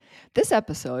This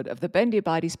episode of the Bendy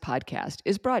Bodies podcast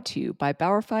is brought to you by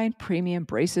Bauerfeind Premium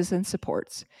Braces and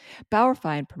Supports.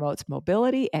 Bauerfeind promotes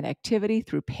mobility and activity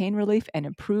through pain relief and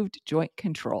improved joint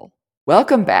control.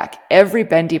 Welcome back, every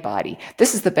Bendy Body.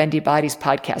 This is the Bendy Bodies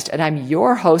podcast, and I'm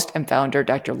your host and founder,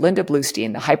 Dr. Linda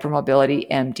Bluestein, the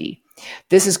Hypermobility MD.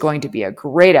 This is going to be a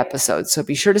great episode, so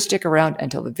be sure to stick around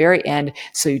until the very end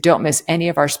so you don't miss any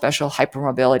of our special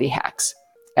hypermobility hacks.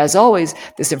 As always,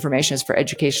 this information is for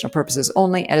educational purposes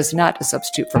only and is not a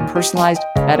substitute for personalized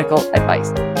medical advice.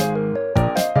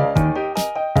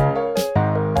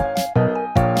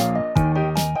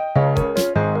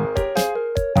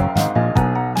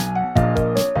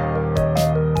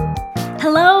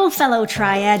 Hello, fellow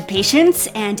triad patients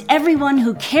and everyone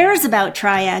who cares about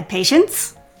triad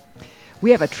patients. We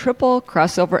have a triple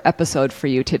crossover episode for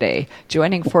you today,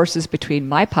 joining forces between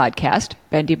my podcast,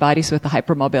 Bendy Bodies with the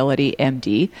Hypermobility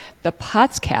MD, the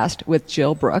Potscast with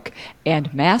Jill Brook,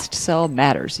 and Mast Cell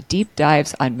Matters, deep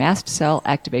dives on mast cell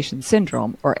activation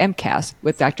syndrome, or MCAS,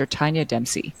 with Dr. Tania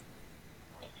Dempsey.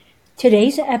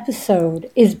 Today's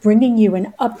episode is bringing you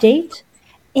an update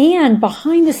and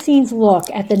behind-the-scenes look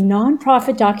at the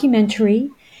nonprofit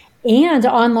documentary and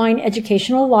online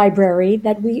educational library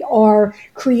that we are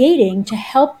creating to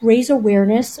help raise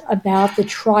awareness about the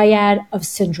triad of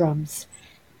syndromes,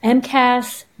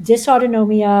 MCAS,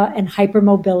 dysautonomia, and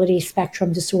hypermobility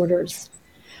spectrum disorders.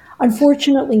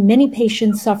 Unfortunately, many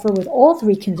patients suffer with all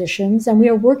three conditions, and we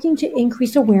are working to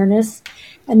increase awareness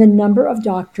and the number of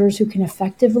doctors who can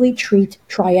effectively treat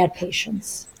triad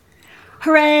patients.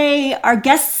 Hooray! Our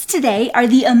guests today are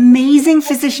the amazing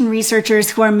physician researchers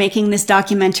who are making this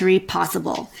documentary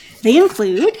possible. They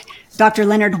include Dr.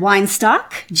 Leonard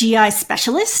Weinstock, GI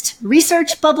specialist,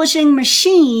 research publishing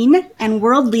machine, and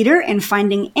world leader in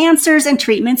finding answers and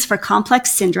treatments for complex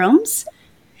syndromes.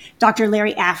 Dr.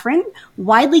 Larry Afrin,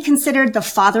 widely considered the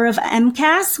father of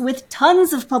MCAS with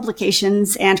tons of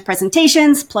publications and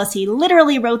presentations, plus he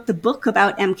literally wrote the book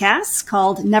about MCAS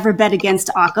called Never Bet Against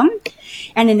Occam.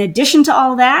 And in addition to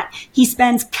all that, he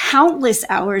spends countless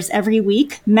hours every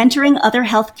week mentoring other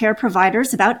healthcare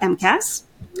providers about MCAS.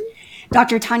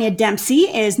 Dr. Tania Dempsey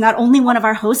is not only one of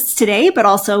our hosts today, but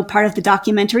also part of the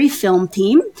documentary film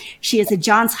team. She is a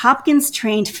Johns Hopkins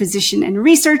trained physician and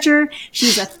researcher.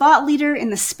 She's a thought leader in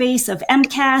the space of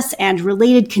MCAS and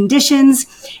related conditions.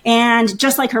 And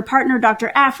just like her partner,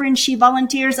 Dr. Afrin, she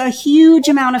volunteers a huge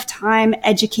amount of time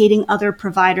educating other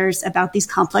providers about these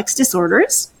complex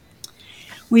disorders.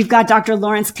 We've got Dr.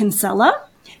 Laurence Kinsella,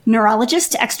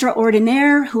 neurologist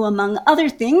extraordinaire who, among other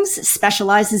things,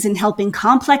 specializes in helping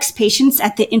complex patients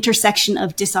at the intersection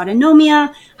of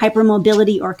dysautonomia,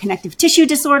 hypermobility or connective tissue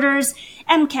disorders,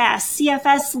 MCAS,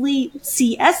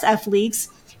 CSF leaks,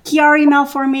 Chiari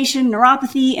malformation,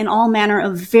 neuropathy, and all manner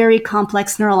of very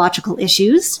complex neurological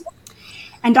issues.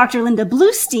 And Dr. Linda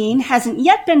Bluestein hasn't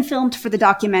yet been filmed for the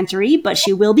documentary, but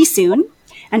she will be soon.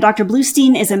 And Dr.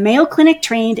 Bluestein is a Mayo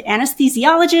Clinic-trained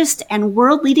anesthesiologist and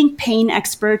world-leading pain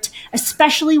expert,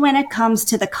 especially when it comes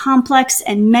to the complex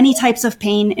and many types of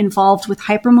pain involved with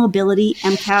hypermobility,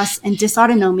 MCAS, and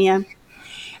dysautonomia.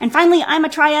 And finally, I'm a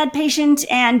triad patient,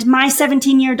 and my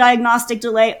 17-year diagnostic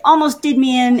delay almost did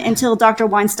me in until Dr.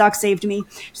 Weinstock saved me.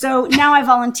 So now I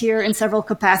volunteer in several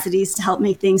capacities to help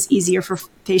make things easier for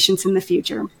patients in the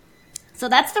future. So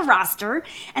that's the roster.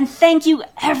 And thank you,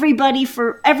 everybody,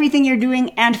 for everything you're doing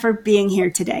and for being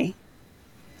here today.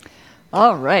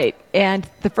 All right. And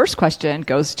the first question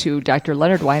goes to Dr.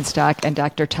 Leonard Weinstock and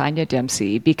Dr. Tania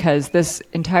Dempsey, because this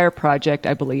entire project,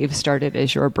 I believe, started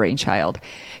as your brainchild.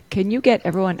 Can you get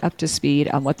everyone up to speed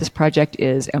on what this project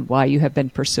is and why you have been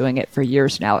pursuing it for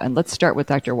years now? And let's start with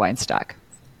Dr. Weinstock.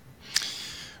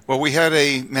 Well, we had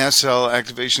a mast cell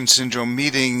activation syndrome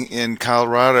meeting in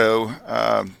Colorado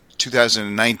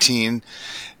 2019,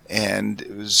 and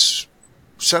it was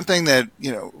something that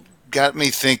got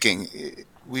me thinking.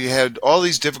 We had all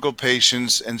these difficult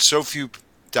patients and so few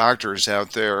doctors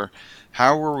out there.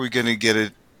 How were we going to get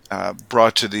it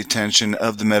brought to the attention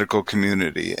of the medical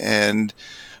community? And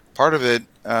part of it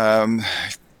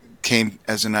came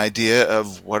as an idea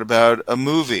of, what about a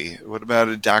movie? What about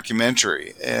a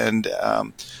documentary? And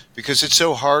because it's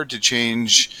so hard to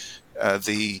change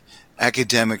the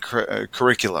academic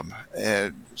curriculum.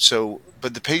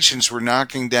 But the patients were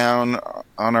knocking down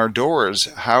on our doors.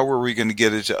 How were we going to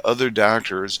get it to other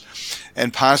doctors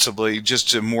and possibly just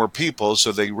to more people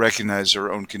so they recognize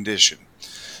their own condition?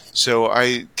 So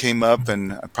I came up,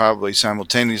 and probably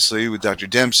simultaneously with Dr.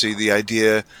 Dempsey, the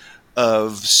idea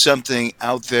of something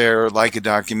out there like a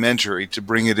documentary to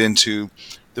bring it into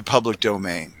the public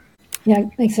domain. Yeah,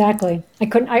 exactly.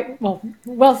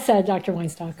 Well said, Dr.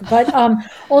 Weinstock. But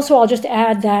also, I'll just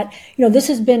add that, this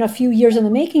has been a few years in the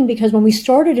making, because when we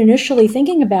started initially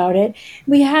thinking about it,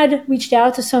 we had reached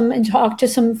out to some and talked to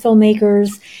some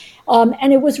filmmakers.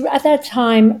 And it was at that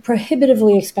time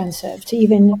prohibitively expensive to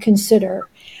even consider.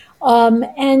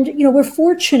 And we're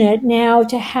fortunate now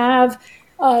to have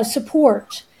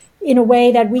support in a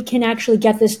way that we can actually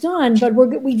get this done, but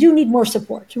we do need more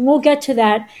support. And we'll get to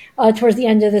that towards the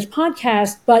end of this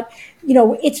podcast. But,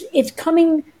 it's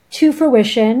coming to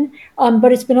fruition,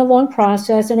 but it's been a long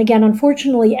process. And again,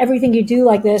 unfortunately, everything you do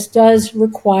like this does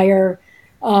require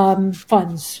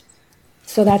funds.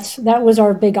 So that was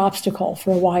our big obstacle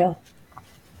for a while.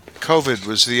 COVID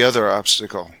was the other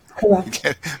obstacle.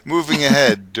 Correct. Moving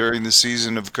ahead during the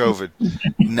season of COVID,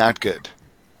 not good.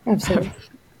 Absolutely.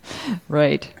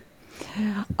 Right.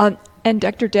 And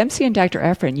Dr. Dempsey and Dr.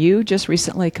 Afrin, you just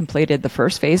recently completed the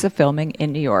first phase of filming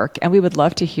in New York, and we would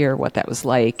love to hear what that was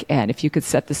like, and if you could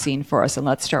set the scene for us. And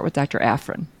let's start with Dr.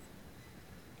 Afrin.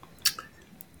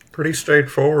 Pretty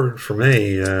straightforward for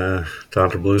me.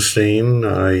 Dr. Bluestein,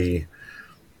 I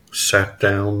sat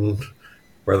down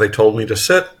where they told me to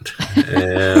sit,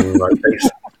 and I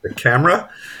faced the camera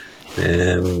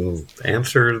and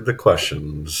answered the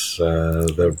questions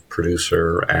the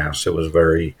producer asked. It was a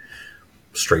very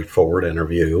straightforward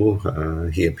interview.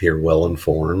 He appeared well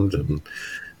informed and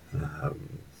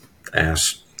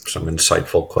asked some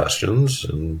insightful questions,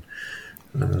 and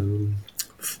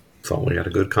thought we had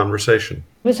a good conversation.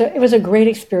 It was a great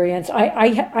experience.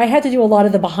 I had to do a lot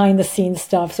of the behind the scenes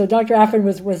stuff. So Dr. Afrin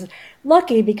was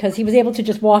lucky because he was able to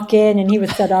just walk in and he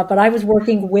was set up. But I was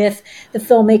working with the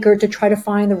filmmaker to try to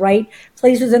find the right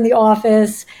places in the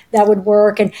office that would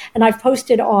work. And I've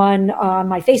posted on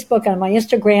my Facebook and my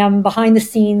Instagram behind the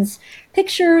scenes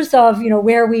pictures of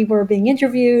where we were being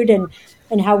interviewed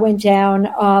and how it went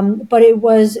down. But it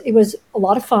was a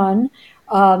lot of fun,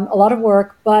 a lot of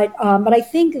work. But I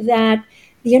think that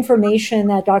the information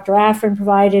that Dr. Afrin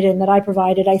provided and that I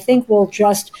provided, I think will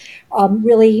just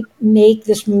really make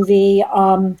this movie,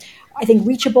 I think,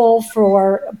 reachable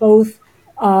for both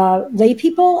lay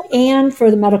people and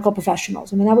for the medical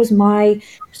professionals. I mean, that was my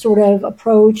sort of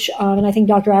approach, and I think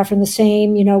Dr. Afrin the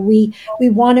same. We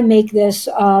want to make this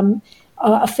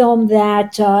a film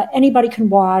that anybody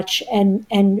can watch and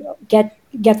get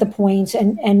the points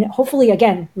and hopefully,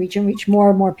 again, reach more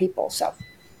and more people. So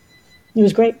it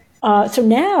was great. So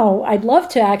now I'd love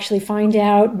to actually find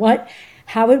out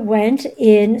how it went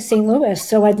in St. Louis.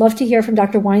 So I'd love to hear from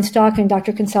Dr. Weinstock and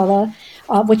Dr. Kinsella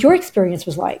what your experience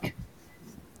was like.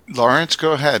 Laurence,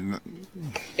 go ahead.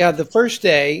 Yeah, the first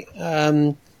day,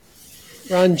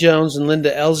 Ron Jones and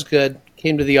Linda Elsgood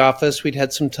came to the office. We'd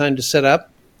had some time to set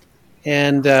up,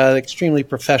 and extremely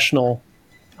professional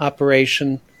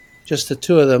operation, just the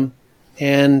two of them.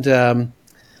 And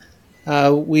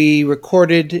we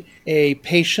recorded a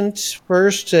patient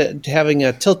first, having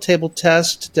a tilt table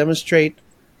test to demonstrate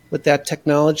what that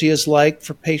technology is like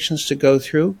for patients to go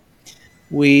through.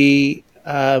 We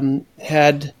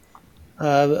had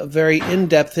a very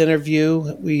in-depth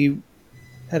interview. We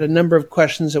had a number of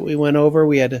questions that we went over.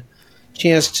 We had a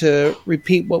chance to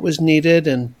repeat what was needed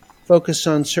and focus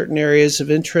on certain areas of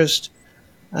interest.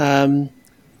 And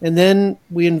then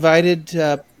we invited,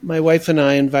 my wife and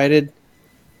I invited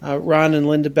Ron and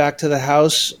Linda back to the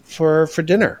house for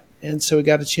dinner. And so we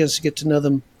got a chance to get to know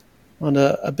them on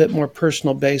a bit more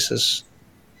personal basis.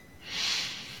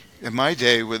 And my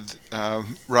day with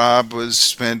Rob was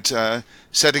spent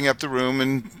setting up the room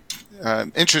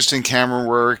and interesting camera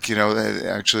work. They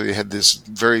actually had this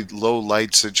very low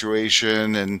light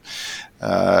situation, and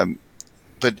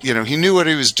but he knew what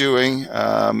he was doing,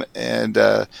 and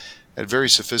had very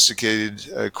sophisticated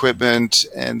equipment,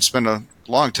 and spent a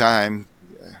long time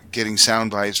getting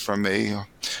sound bites from me.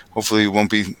 Hopefully it won't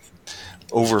be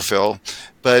overfill,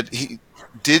 but he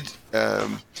did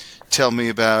tell me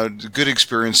about the good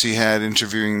experience he had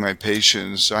interviewing my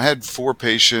patients. So I had 4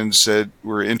 patients that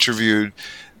were interviewed.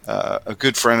 A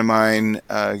good friend of mine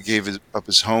gave up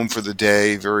his home for the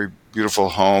day, very beautiful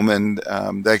home, and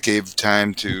that gave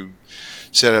time to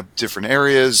set up different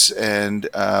areas and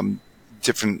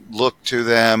different look to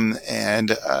them.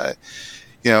 And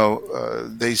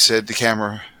they said, the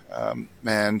camera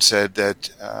man said that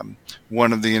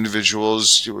one of the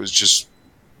individuals, it was just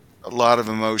a lot of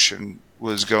emotion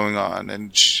was going on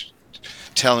and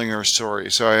telling her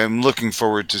story. So I am looking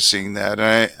forward to seeing that.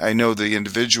 I know the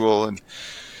individual, and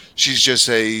she's just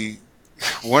a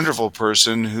wonderful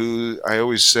person who I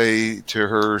always say to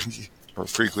her, or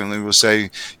frequently will say,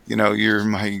 you're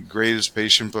my greatest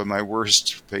patient, but my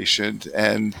worst patient.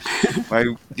 And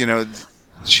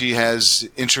she has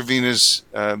intravenous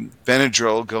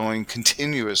Benadryl going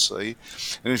continuously,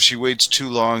 and if she waits too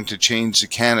long to change the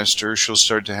canister, she'll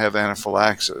start to have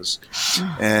anaphylaxis.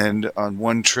 And on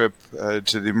one trip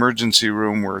to the emergency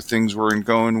room where things weren't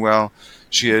going well,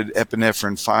 she had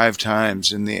epinephrine 5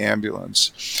 times in the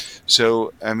ambulance.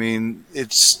 So, I mean,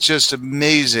 it's just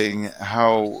amazing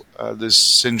how this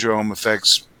syndrome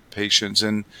affects patients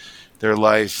and their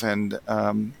life. And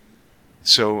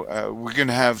so we're going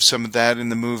to have some of that in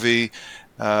the movie.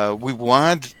 We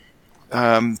want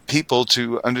people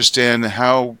to understand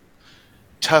how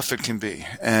tough it can be.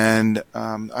 And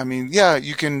I mean, yeah,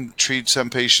 you can treat some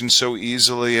patients so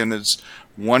easily, and it's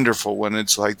wonderful when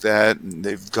it's like that. And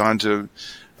they've gone to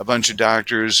a bunch of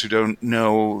doctors who don't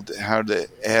know how to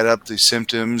add up the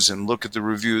symptoms and look at the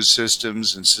review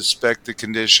systems and suspect the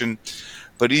condition.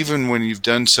 But even when you've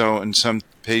done so in some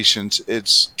patients,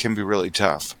 it can be really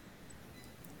tough.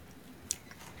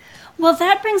 Well,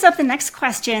 that brings up the next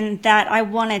question that I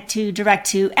wanted to direct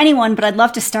to anyone, but I'd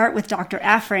love to start with Dr.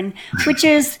 Afrin, which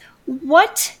is,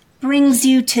 what brings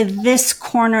you to this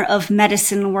corner of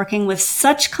medicine, working with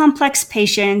such complex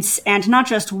patients, and not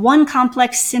just one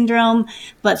complex syndrome,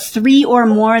 but 3 or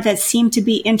more that seem to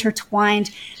be intertwined?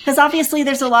 Because obviously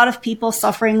there's a lot of people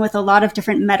suffering with a lot of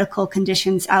different medical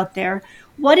conditions out there.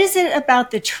 What is it about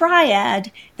the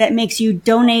triad that makes you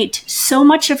donate so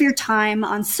much of your time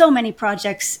on so many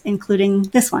projects, including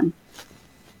this one?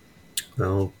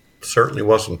 Well, certainly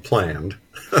wasn't planned.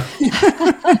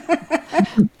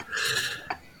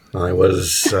 I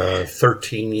was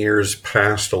 13 years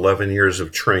past 11 years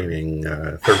of training,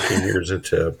 13 years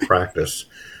into practice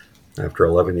after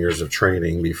 11 years of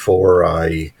training before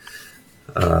I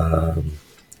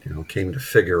came to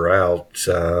figure out,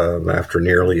 after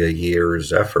nearly a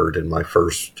year's effort, in my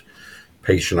first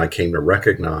patient I came to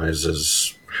recognize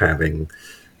as having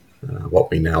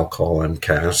what we now call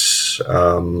MCAS.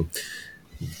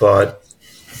 But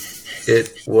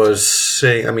it was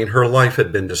her life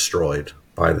had been destroyed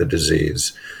by the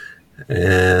disease.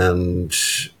 And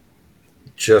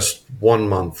just 1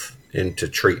 month into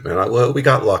treatment, we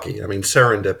got lucky.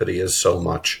 Serendipity is so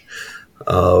much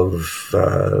of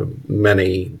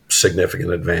many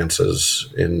significant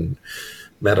advances in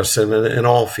medicine and in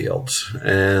all fields.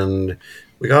 And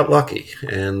we got lucky.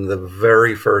 And the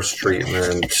very first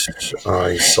treatment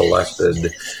I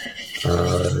selected,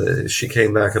 she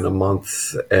came back in a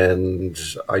month, and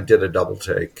I did a double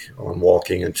take on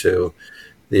walking into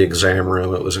the exam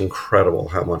room. It was incredible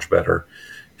how much better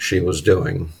she was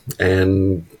doing.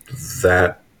 And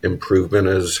that improvement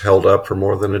has held up for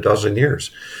more than a dozen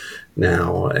years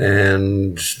now.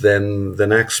 And then the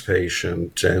next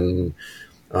patient, and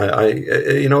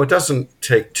it doesn't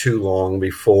take too long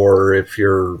before, if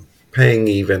you're paying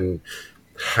even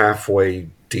halfway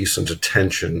decent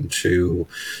attention to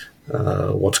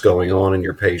what's going on in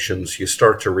your patients, you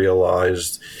start to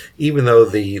realize, even though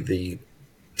the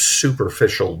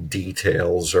superficial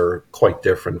details are quite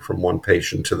different from one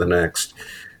patient to the next,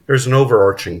 there's an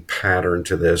overarching pattern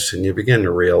to this, and you begin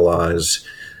to realize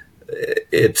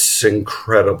it's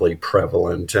incredibly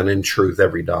prevalent. And in truth,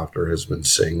 every doctor has been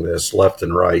seeing this left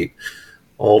and right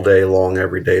all day long,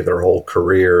 every day, their whole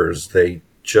careers. They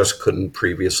just couldn't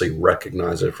previously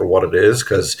recognize it for what it is,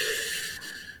 because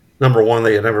number one,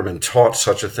 they had never been taught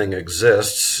such a thing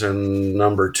exists, and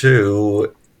number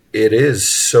two, it is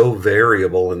so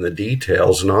variable in the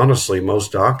details. And honestly,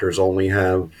 most doctors only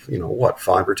have,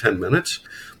 5 or 10 minutes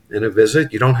in a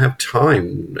visit. You don't have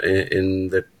time in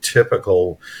the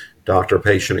typical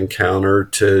doctor-patient encounter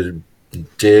to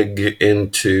dig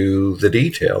into the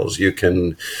details. You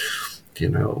can,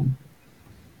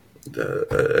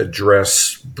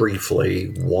 address briefly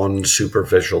one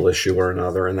superficial issue or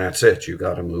another, and that's it. You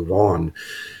got to move on.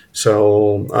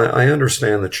 So I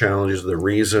understand the challenges, the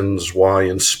reasons why,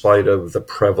 in spite of the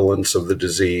prevalence of the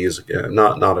disease,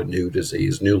 not a new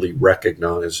disease, newly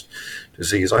recognized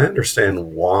disease, I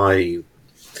understand why,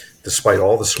 despite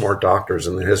all the smart doctors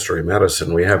in the history of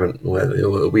medicine,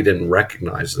 we didn't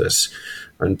recognize this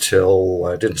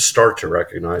until, didn't start to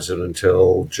recognize it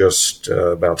until just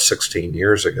about 16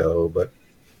 years ago. But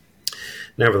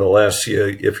nevertheless,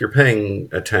 if you're paying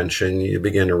attention, you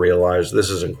begin to realize this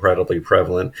is incredibly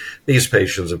prevalent. These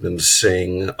patients have been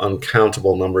seeing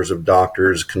uncountable numbers of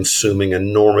doctors, consuming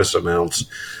enormous amounts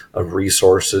of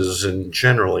resources, and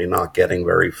generally not getting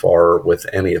very far with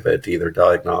any of it, either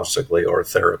diagnostically or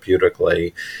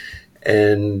therapeutically.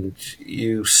 And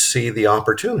you see the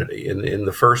opportunity in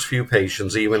the first few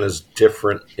patients, even as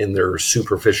different in their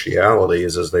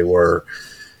superficialities as they were.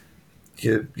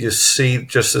 You see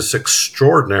just this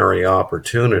extraordinary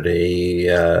opportunity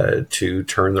to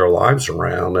turn their lives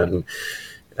around. And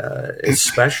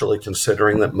especially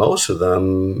considering that most of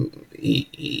them,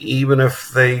 even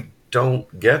if they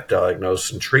don't get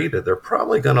diagnosed and treated, they're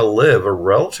probably going to live a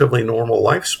relatively normal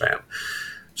lifespan.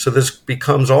 So this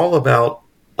becomes all about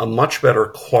a much better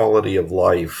quality of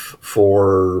life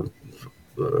for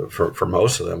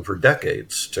most of them for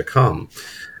decades to come.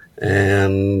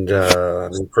 And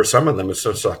for some of them, it's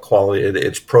just a quality,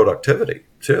 it's productivity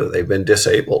too. They've been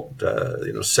disabled,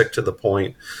 sick to the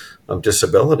point of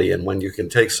disability. And when you can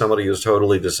take somebody who's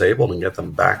totally disabled and get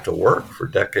them back to work for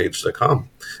decades to come,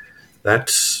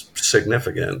 that's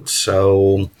significant.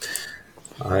 So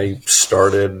I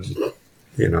started,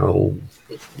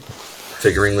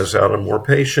 figuring this out on more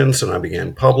patients, and I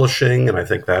began publishing, and I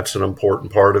think that's an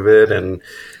important part of it. And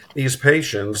these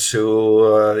patients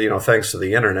who, thanks to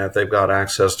the internet, they've got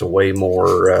access to way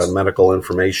more medical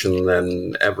information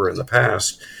than ever in the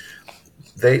past.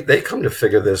 They come to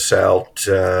figure this out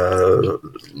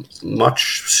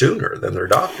much sooner than their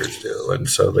doctors do. And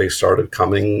so they started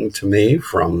coming to me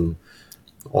from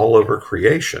all over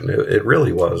creation. It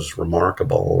really was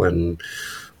remarkable. And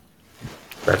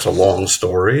that's a long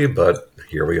story, but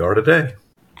here we are today.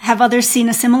 Have others seen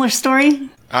a similar story?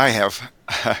 I have.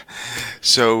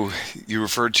 So you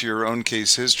referred to your own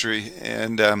case history,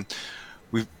 and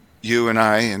you and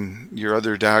I and your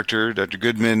other doctor, Dr.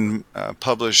 Goodman,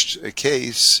 published a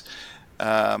case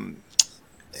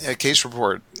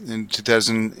report in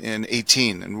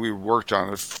 2018, and we worked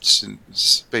on it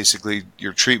since basically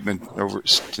your treatment over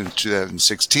since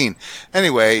 2016.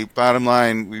 Anyway, bottom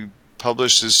line, we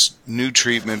published this new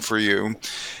treatment for you.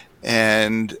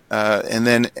 And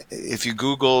then if you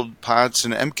Googled POTS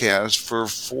and MCAS for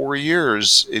 4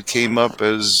 years, it came up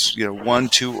as 1,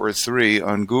 2, or 3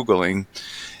 on Googling,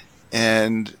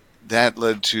 and that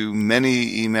led to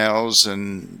many emails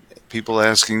and people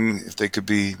asking if they could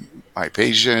be my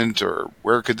patient or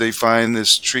where could they find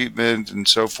this treatment and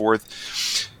so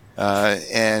forth.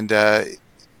 The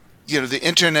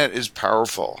internet is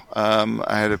powerful.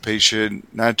 I had a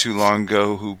patient not too long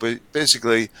ago who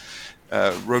basically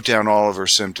wrote down all of her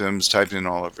symptoms, typed in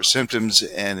all of her symptoms,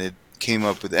 and it came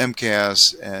up with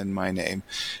MCAS and my name,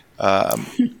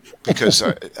 because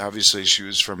obviously she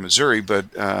was from Missouri. But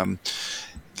that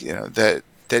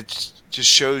just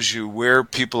shows you where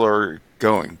people are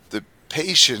going. The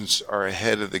patients are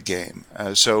ahead of the game.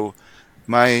 So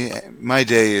my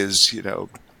day is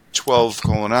 12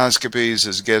 colonoscopies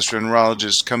as a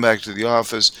gastroenterologist, come back to the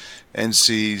office and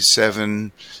see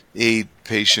 7, 8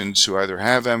 patients who either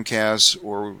have MCAS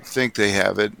or think they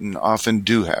have it and often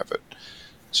do have it.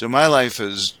 So my life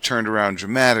has turned around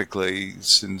dramatically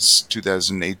since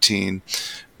 2018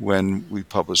 when we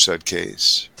published that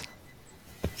case.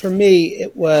 For me,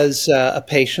 it was a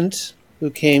patient who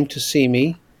came to see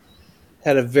me,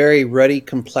 had a very ruddy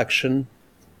complexion,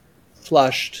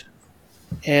 flushed,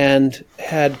 and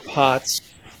had POTS.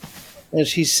 And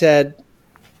she said,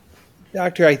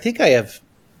 "Doctor, I think I have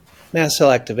mast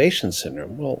cell activation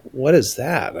syndrome." Well, what is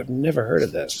that? I've never heard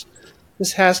of this.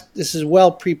 This is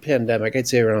well pre-pandemic. I'd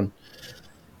say around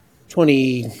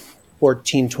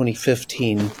 2014,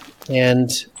 2015.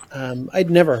 And I'd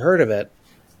never heard of it.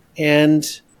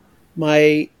 And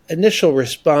my initial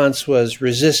response was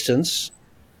resistance.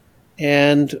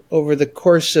 And over the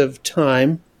course of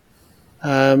time,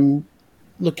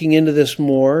 looking into this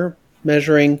more,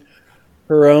 measuring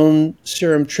her own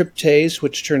serum tryptase,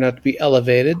 which turned out to be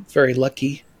elevated. Very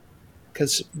lucky,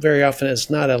 because very often it's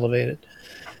not elevated.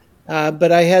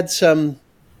 But I had some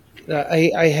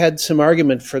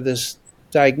argument for this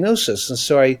diagnosis, and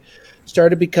so I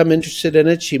started to become interested in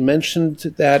it. She mentioned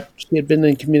that she had been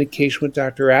in communication with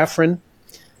Dr. Afrin.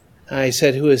 I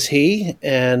said, "Who is he?"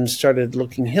 and started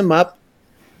looking him up.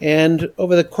 And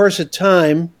over the course of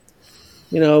time,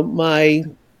 my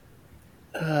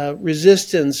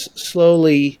resistance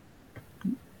slowly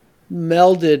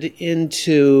melded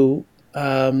into,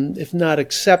 if not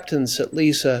acceptance, at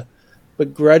least a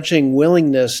begrudging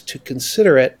willingness to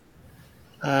consider it.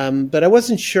 But I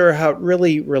wasn't sure how it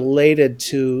really related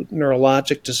to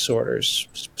neurologic disorders,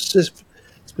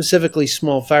 specifically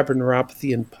small fiber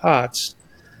neuropathy and POTS.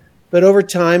 But over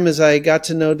time, as I got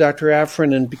to know Dr.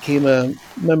 Afrin and became a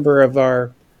member of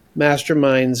our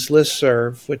Masterminds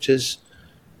listserv, which is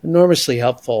enormously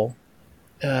helpful,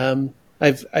 I've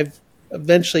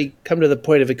eventually come to the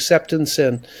point of acceptance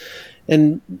and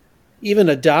even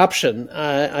adoption.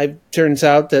 It turns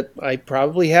out that I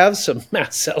probably have some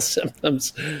mast cell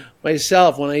symptoms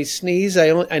myself. When I sneeze,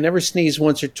 I never sneeze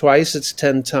once or twice. It's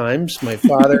 10 times. My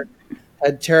father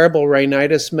had terrible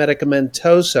rhinitis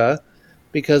medicamentosa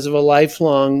because of a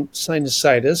lifelong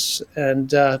sinusitis,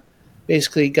 and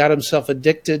basically got himself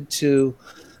addicted to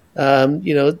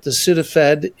the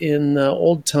Sudafed in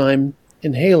old-time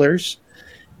inhalers.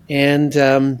 And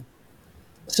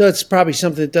so it's probably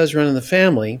something that does run in the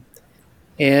family.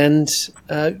 And,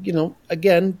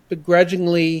 again,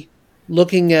 begrudgingly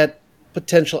looking at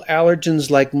potential allergens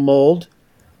like mold.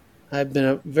 I've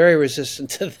been very resistant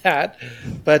to that,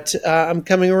 but I'm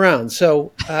coming around.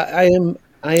 So I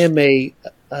am a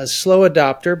slow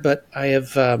adopter, but I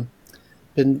have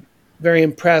been very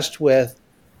impressed with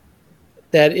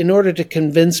that. In order to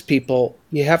convince people,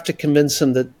 you have to convince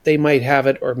them that they might have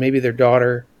it, or maybe their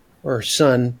daughter or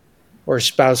son or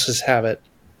spouses have it.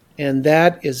 And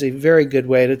that is a very good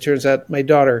way. And it turns out my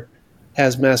daughter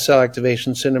has mast cell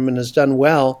activation syndrome and has done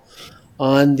well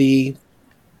on the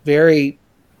very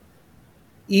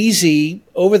easy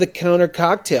over-the-counter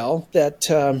cocktail that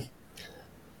Dr.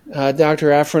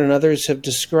 Afrin and others have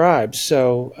described.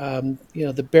 So,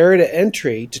 the barrier to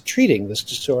entry to treating this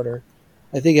disorder,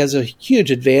 I think, has a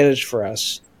huge advantage for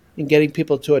us in getting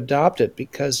people to adopt it,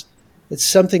 because it's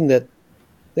something that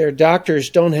their doctors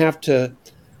don't have to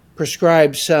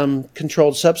prescribe some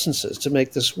controlled substances to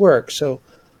make this work. So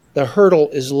the hurdle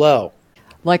is low.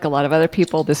 Like a lot of other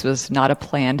people, this was not a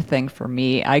planned thing for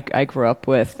me. I grew up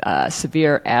with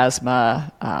severe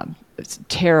asthma,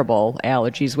 terrible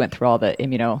allergies, went through all the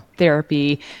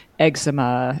immunotherapy,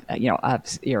 eczema,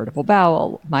 irritable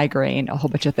bowel, migraine, a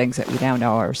whole bunch of things that we now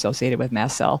know are associated with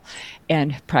mast cell,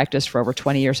 and practiced for over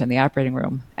 20 years in the operating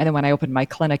room. And then when I opened my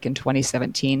clinic in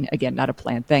 2017, again, not a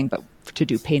planned thing, but to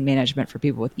do pain management for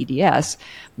people with EDS,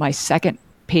 my second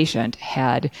patient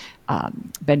had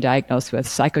been diagnosed with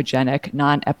psychogenic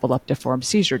non-epileptiform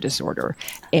seizure disorder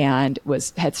and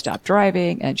had stopped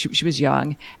driving, and she was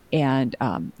young. And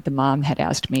the mom had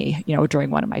asked me, during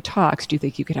one of my talks, do you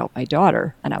think you could help my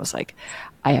daughter? And I was like,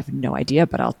 I have no idea,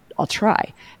 but I'll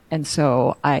try. And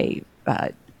so I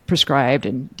prescribed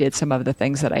and did some of the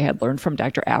things that I had learned from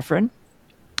Dr. Afrin.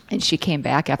 And she came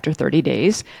back after 30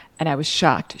 days, and I was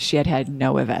shocked. She had had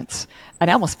no events. And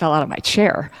I almost fell out of my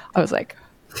chair. I was like,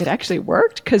 it actually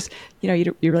worked? Because,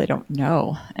 you really don't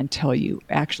know until you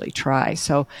actually try.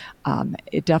 So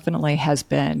it definitely has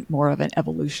been more of an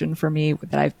evolution for me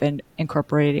that I've been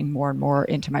incorporating more and more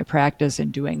into my practice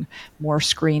and doing more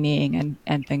screening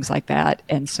and things like that.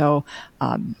 And so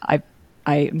I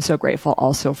am so grateful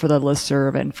also for the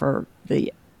listserv and for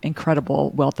the incredible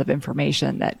wealth of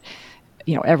information that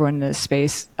everyone in this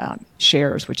space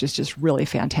shares, which is just really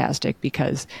fantastic,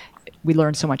 because we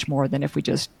learn so much more than if we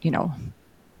just,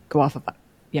 go off of,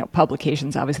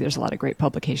 publications. Obviously, there's a lot of great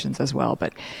publications as well.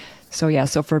 But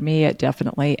so for me, it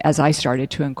definitely, as I started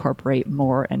to incorporate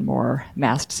more and more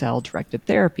mast cell directed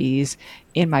therapies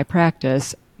in my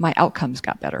practice, my outcomes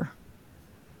got better.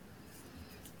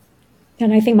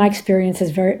 And I think my experience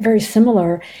is very, very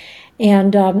similar.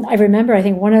 And I remember, I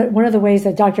think one of the ways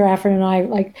that Dr. Afrin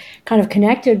and I kind of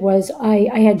connected was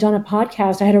I had done a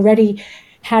podcast. I had already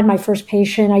had my first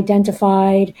patient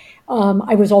identified.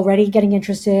 I was already getting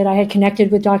interested. I had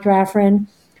connected with Dr. Afrin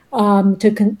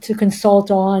to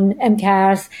consult on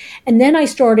MCAS. And then I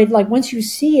started, once you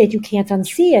see it, you can't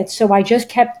unsee it. So I just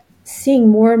kept seeing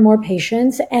more and more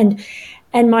patients. And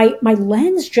my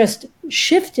lens just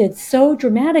shifted so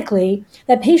dramatically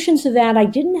that patients that I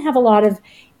didn't have a lot of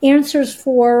answers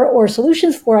for or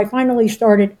solutions for, I finally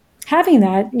started having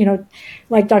that,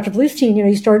 like Dr. Bluestein,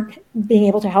 you start being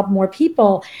able to help more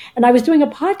people. And I was doing a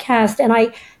podcast, and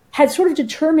I had sort of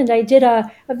determined, I did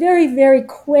a very, very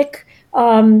quick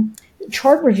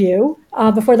chart review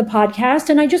before the podcast.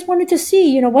 And I just wanted to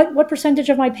see, what percentage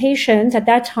of my patients at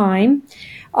that time,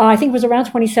 I think it was around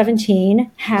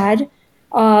 2017, had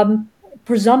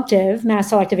presumptive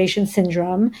mast cell activation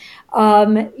syndrome.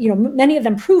 Many of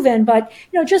them proven, but,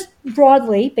 just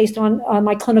broadly based on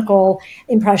my clinical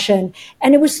impression.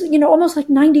 And it was, almost like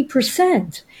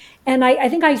 90%. And I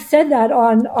think I said that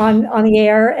on the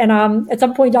air. And at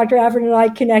some point, Dr. Afrin and I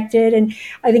connected, and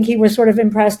I think he was sort of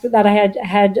impressed that I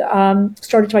had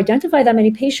started to identify that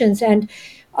many patients. And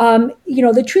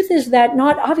the truth is that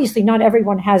not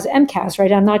everyone has MCAS,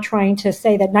 right? I'm not trying to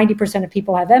say that 90% of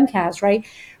people have MCAS, right?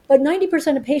 But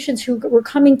 90% of patients who were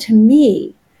coming to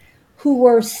me, who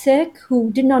were sick, who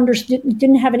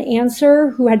didn't have an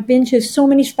answer, who had been to so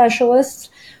many specialists,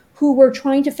 who were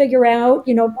trying to figure out,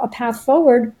 a path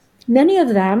forward, many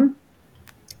of them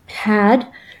had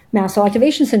mast cell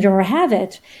activation syndrome or have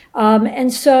it.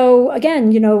 And so again,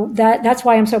 that's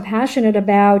why I'm so passionate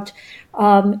about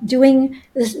doing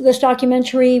this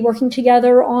documentary, working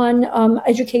together on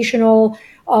educational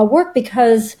work,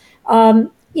 because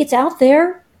it's out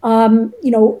there.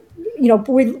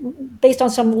 Based on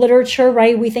some literature,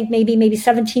 right? We think maybe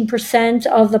 17%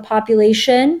 of the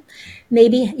population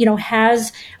maybe,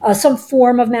 has some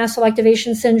form of mast cell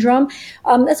activation syndrome.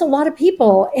 That's a lot of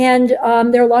people. And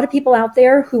there are a lot of people out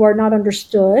there who are not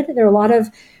understood. There are a lot of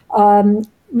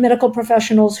medical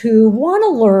professionals who want to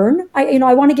learn.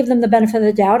 I want to give them the benefit of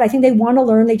the doubt. I think they want to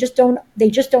learn. They just don't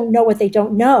know what they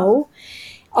don't know.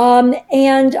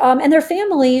 And their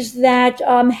families that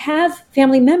have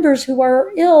family members who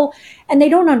are ill and they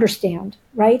don't understand,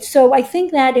 right? So I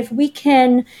think that if we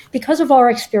can, because of our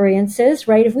experiences,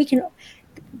 right, if we can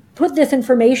put this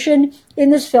information in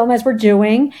this film as we're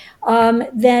doing,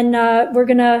 then we're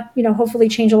going to, hopefully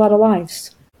change a lot of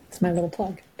lives. It's my little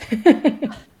plug.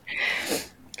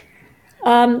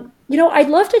 I'd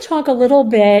love to talk a little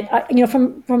bit,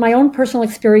 from my own personal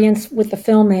experience with the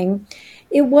filming.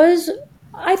 It was,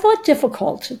 I thought,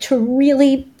 difficult to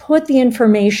really put the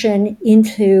information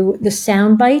into the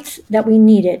sound bites that we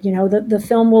needed. The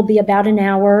film will be about an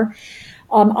hour.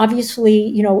 Obviously,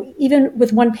 even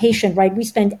with one patient, right, we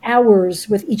spend hours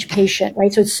with each patient,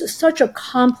 right? So it's such a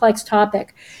complex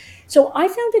topic. So I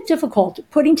found it difficult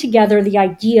putting together the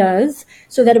ideas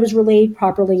so that it was relayed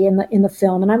properly in the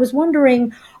film. And I was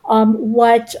wondering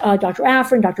what Dr.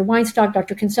 Afrin, Dr. Weinstock,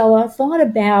 Dr. Kinsella thought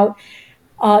about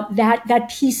that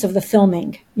piece of the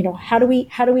filming. How do we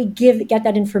get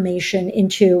that information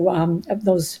into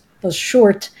those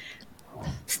short,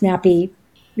 snappy,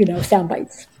 sound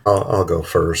bites? I'll go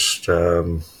first.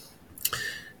 I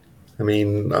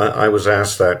was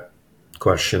asked that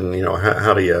question,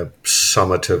 how do you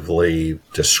summatively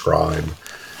describe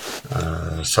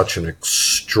such an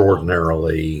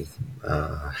extraordinarily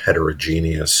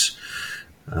heterogeneous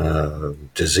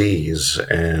disease?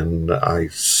 And I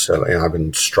said, I've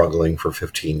been struggling for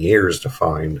 15 years to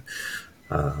find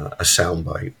a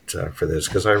soundbite for this,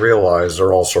 because I realize there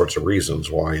are all sorts of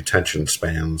reasons why attention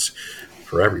spans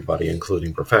for everybody,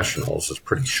 including professionals, is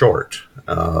pretty short.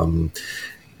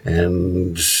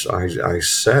 And I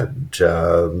said,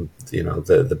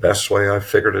 the best way I've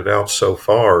figured it out so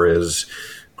far is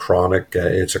chronic.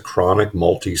 It's a chronic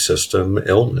multi-system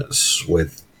illness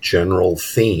with general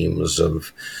themes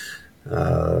of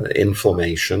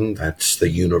inflammation. That's the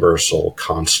universal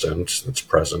constant that's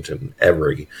present in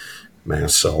every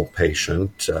mast cell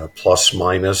patient, plus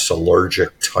minus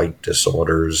allergic type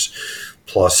disorders,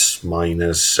 plus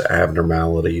minus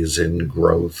abnormalities in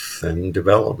growth and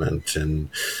development and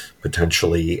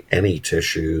potentially any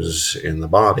tissues in the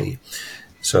body.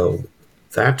 So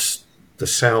that's the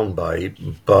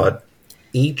soundbite, but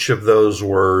each of those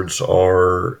words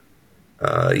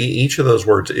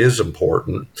is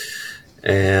important,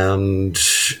 and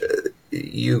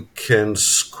you can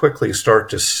quickly start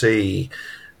to see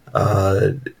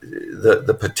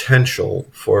the potential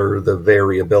for the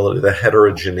variability, the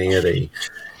heterogeneity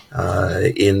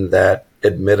in that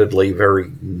admittedly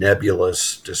very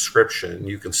nebulous description.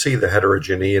 You can see the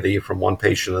heterogeneity from one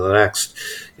patient to the next.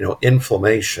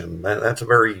 Inflammation, that's a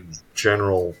very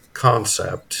general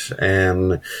concept,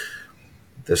 and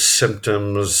the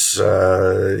symptoms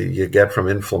you get from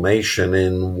inflammation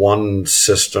in one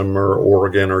system or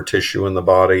organ or tissue in the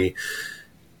body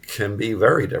can be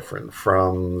very different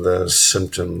from the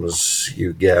symptoms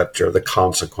you get or the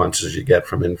consequences you get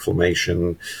from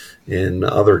inflammation in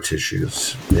other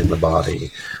tissues in the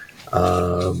body.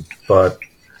 But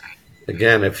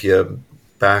again, if you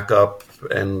back up,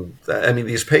 and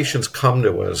these patients come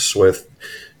to us with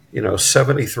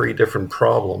 73 different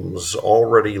problems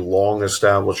already long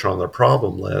established on their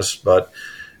problem list, but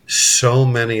so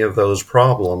many of those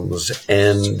problems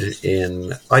end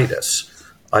in itis.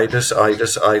 Itis.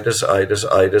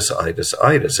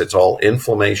 It's all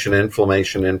inflammation. And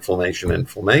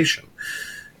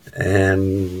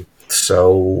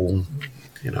so,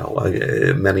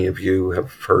 many of you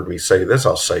have heard me say this.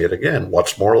 I'll say it again.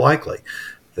 What's more likely?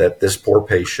 That this poor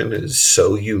patient is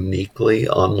so uniquely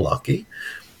unlucky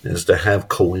as to have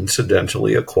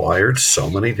coincidentally acquired so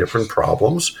many different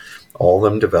problems, all of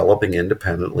them developing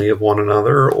independently of one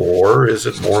another? Or is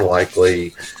it more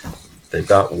likely they've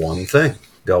got one thing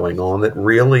going on that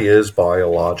really is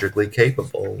biologically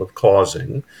capable of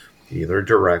causing, either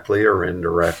directly or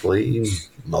indirectly,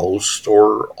 most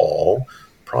or all,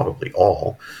 probably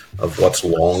all, of what's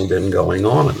long been going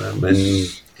on in them? And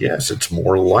yes, it's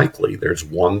more likely there's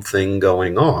one thing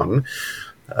going on.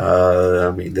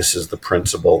 This is the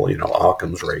principle,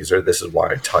 Occam's razor. This is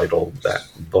why I titled that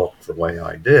book the way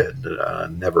I did,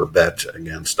 Never Bet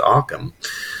Against Occam.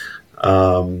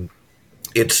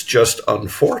 It's just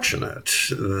unfortunate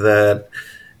that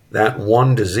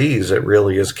one disease that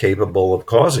really is capable of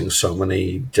causing so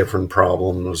many different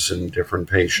problems in different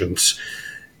patients,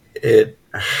 it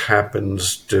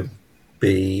happens to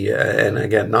be, and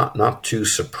again, not too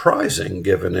surprising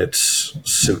given its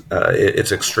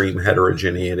extreme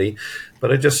heterogeneity,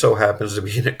 but it just so happens to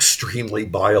be an extremely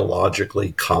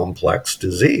biologically complex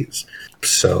disease.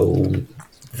 So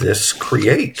this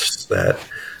creates that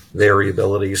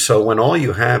variability. So when all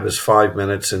you have is 5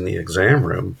 minutes in the exam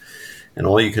room and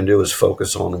all you can do is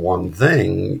focus on one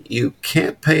thing, you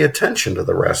can't pay attention to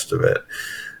the rest of it.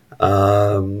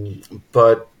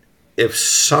 But if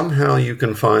somehow you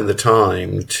can find the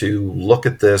time to look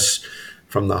at this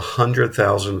from the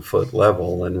 100,000-foot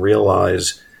level and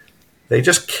realize they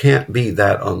just can't be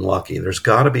that unlucky. There's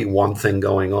got to be one thing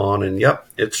going on, and yep,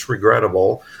 it's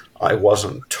regrettable. I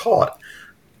wasn't taught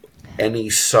any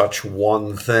such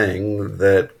one thing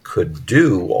that could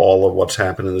do all of what's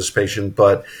happened in this patient,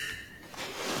 but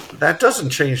that doesn't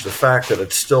change the fact that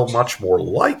it's still much more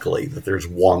likely that there's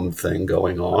one thing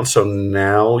going on. So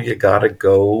now you got to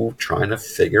go trying to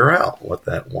figure out what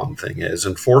that one thing is.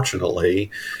 And fortunately,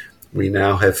 we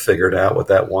now have figured out what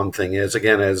that one thing is.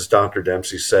 Again, as Dr.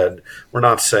 Dempsey said, we're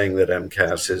not saying that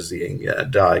MCAS is the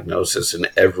diagnosis in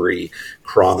every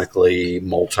chronically,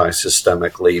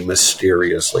 multisystemically,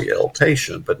 mysteriously ill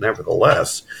patient, but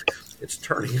nevertheless, it's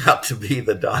turning out to be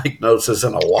the diagnosis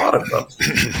in a lot of them.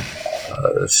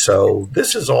 So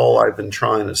this is all I've been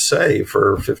trying to say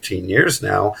for 15 years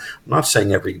now. I'm not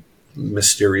saying every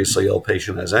mysteriously ill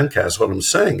patient has MCAS. What I'm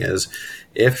saying is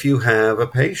if you have a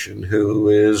patient who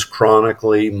is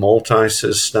chronically,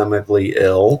 multisystemically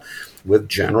ill with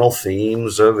general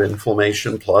themes of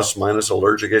inflammation plus minus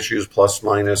allergic issues plus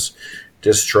minus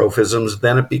dystrophisms,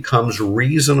 then it becomes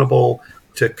reasonable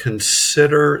to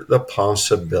consider the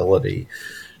possibility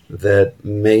that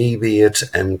maybe it's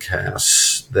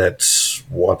MCAS that's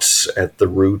what's at the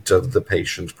root of the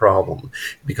patient's problem.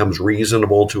 It becomes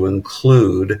reasonable to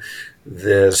include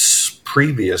this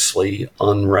previously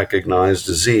unrecognized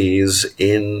disease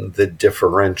in the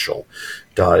differential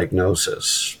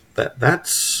diagnosis.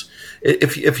 That's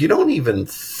if you don't even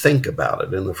think about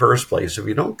it in the first place, if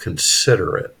you don't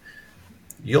consider it,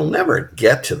 you'll never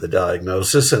get to the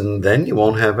diagnosis, and then you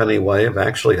won't have any way of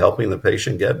actually helping the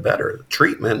patient get better.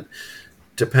 Treatment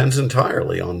depends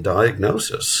entirely on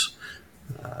diagnosis.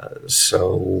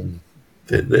 So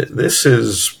this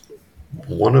is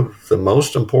one of the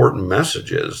most important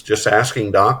messages, just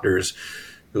asking doctors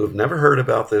who have never heard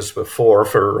about this before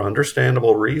for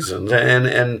understandable reasons,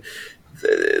 and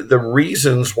the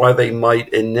reasons why they might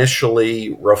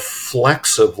initially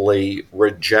reflexively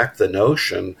reject the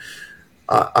notion.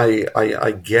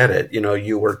 I get it. You know,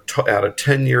 you were out of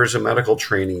 10 years of medical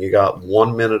training, you got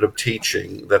 1 minute of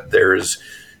teaching that there's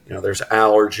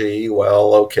allergy.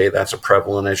 Well, okay, that's a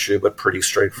prevalent issue, but pretty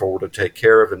straightforward to take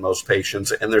care of in most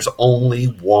patients. And there's only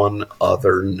one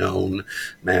other known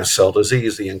mast cell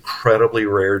disease, the incredibly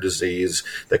rare disease,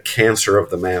 the cancer of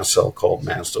the mast cell called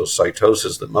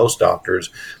mastocytosis that most doctors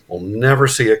will never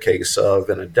see a case of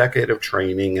in a decade of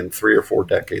training and 3 or 4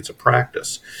 decades of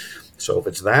practice. So if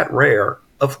it's that rare,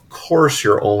 of course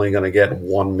you're only going to get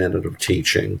 1 minute of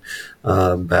teaching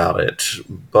about it.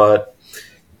 But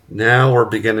now we're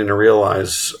beginning to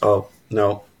realize, oh,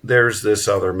 no, there's this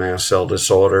other mast cell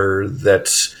disorder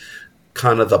that's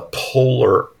kind of the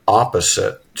polar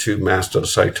opposite to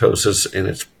mastocytosis in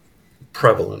its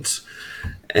prevalence.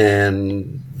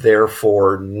 And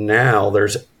therefore, now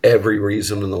there's every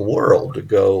reason in the world to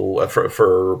go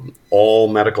for all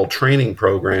medical training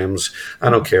programs. I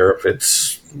don't care if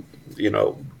it's,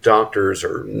 doctors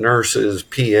or nurses,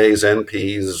 PAs,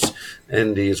 NPs,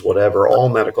 NDs, whatever,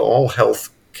 all health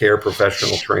care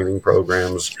professional training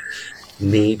programs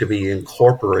need to be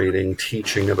incorporating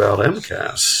teaching about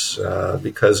MCAS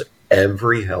because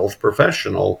every health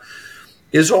professional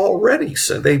is already,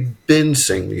 they've been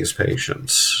seeing these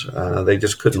patients. They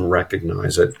just couldn't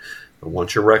recognize it. But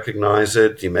once you recognize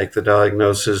it, you make the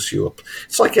diagnosis.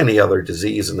 It's like any other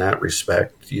disease in that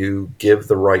respect. You give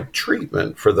the right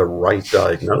treatment for the right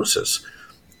diagnosis.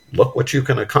 Look what you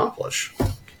can accomplish.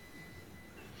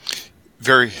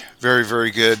 Very, very,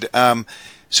 very good.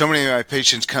 So many of my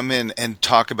patients come in and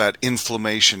talk about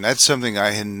inflammation. That's something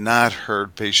I had not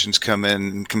heard patients come in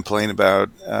and complain about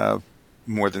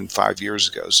more than 5 years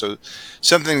ago. So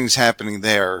something's happening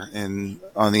there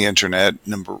on the internet,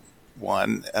 number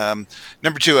one.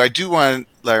 Number two, I do want,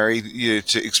 Larry, you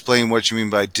to explain what you mean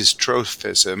by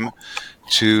dystrophism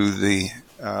to the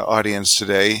audience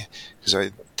today, because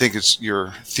I think it's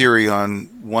your theory on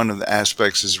one of the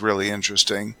aspects is really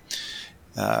interesting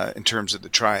in terms of the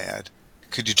triad.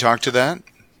 Could you talk to that?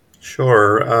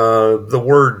 Sure. The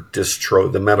word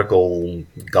the medical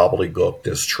gobbledygook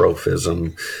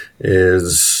dystrophism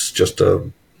is just a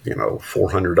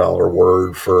 $400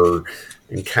 word for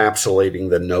encapsulating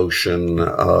the notion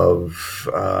of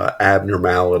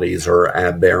abnormalities or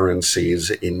aberrations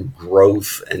in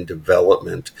growth and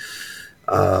development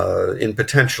in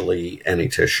potentially any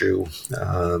tissue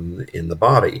in the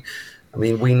body. I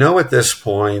mean, we know at this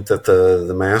point that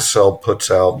the mast cell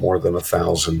puts out more than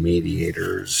 1,000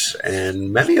 mediators,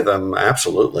 and many of them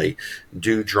absolutely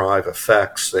do drive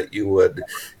effects that you would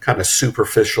kind of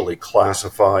superficially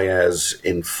classify as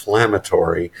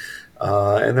inflammatory.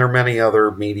 And there are many other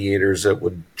mediators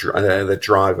that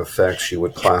drive effects you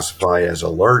would classify as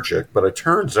allergic, but it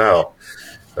turns out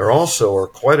there also are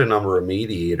quite a number of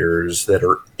mediators that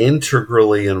are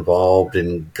integrally involved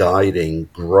in guiding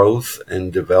growth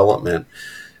and development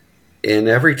in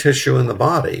every tissue in the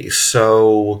body.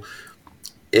 So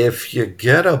if you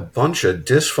get a bunch of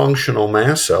dysfunctional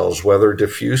mast cells, whether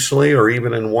diffusely or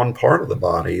even in one part of the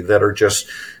body, that are just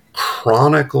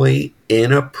chronically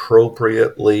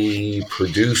inappropriately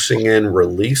producing and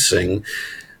releasing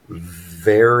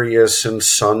various and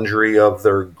sundry of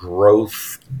their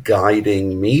growth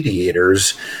guiding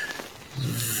mediators,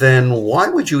 then why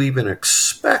would you even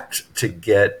expect to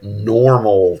get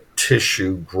normal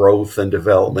tissue growth and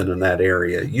development in that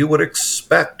area? You would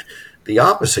expect the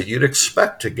opposite. You'd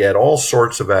expect to get all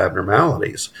sorts of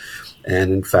abnormalities.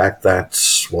 And in fact,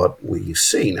 that's what we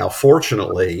see. Now,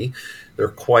 fortunately, they're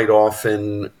quite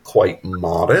often quite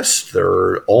modest.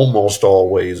 They're almost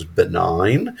always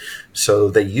benign. So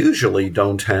they usually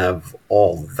don't have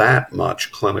all that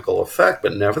much clinical effect,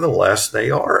 but nevertheless,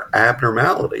 they are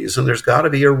abnormalities. And there's got to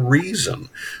be a reason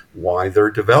why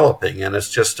they're developing. And it's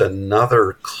just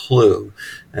another clue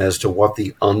as to what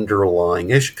the underlying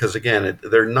issue, because again,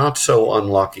 they're not so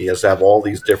unlucky as to have all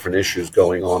these different issues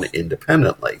going on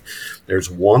independently. There's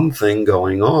one thing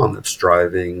going on that's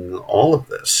driving all of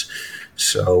this.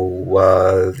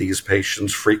 So these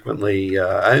patients frequently,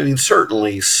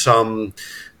 certainly some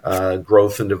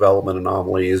growth and development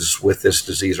anomalies with this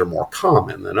disease are more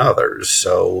common than others.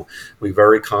 So we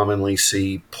very commonly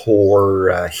see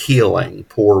poor healing,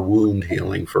 poor wound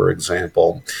healing, for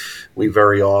example. We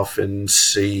very often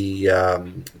see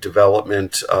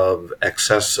development of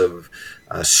excessive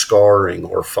scarring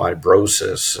or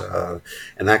fibrosis,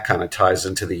 and that kind of ties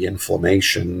into the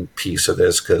inflammation piece of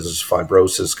this, because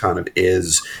fibrosis kind of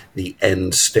is the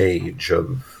end stage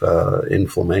of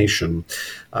inflammation.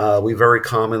 We very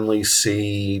commonly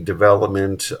see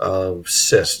development of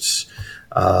cysts,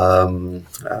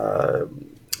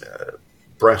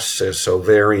 breast cysts,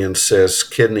 ovarian cysts,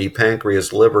 kidney,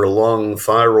 pancreas, liver, lung,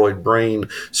 thyroid, brain,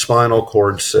 spinal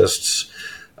cord cysts.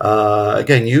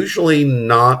 Again, usually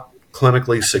not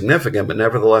clinically significant, but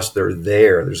nevertheless, they're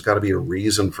there. There's got to be a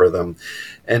reason for them.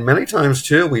 And many times,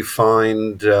 too, we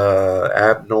find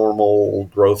abnormal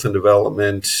growth and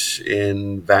development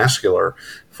in vascular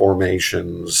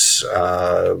formations,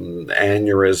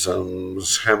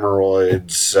 aneurysms,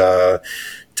 hemorrhoids,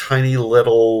 tiny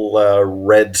little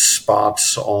red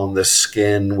spots on the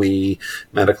skin we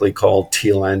medically call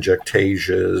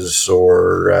telangiectasias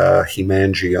or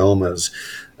hemangiomas.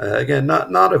 Again,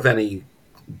 not of any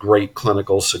great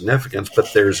clinical significance,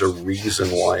 but there's a reason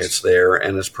why it's there,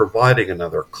 and it's providing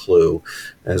another clue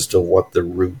as to what the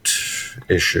root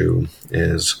issue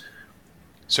is.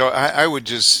 So I would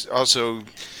just also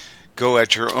go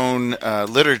at your own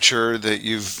literature that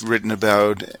you've written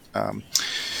about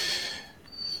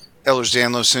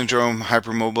Ehlers-Danlos syndrome,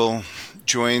 hypermobile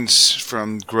joints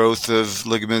from growth of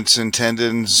ligaments and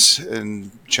tendons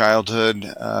in childhood,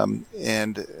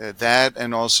 and that,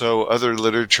 and also other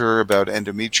literature about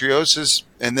endometriosis,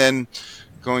 and then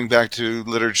going back to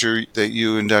literature that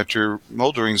you and Dr.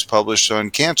 Molderings published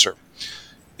on cancer,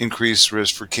 increased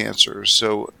risk for cancer.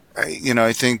 So,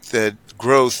 I think that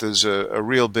growth is a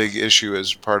real big issue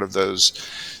as part of those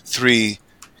three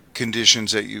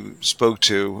conditions that you spoke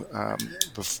to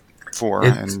before,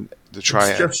 and the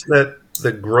triad. It's just that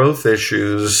the growth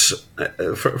issues,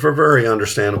 for very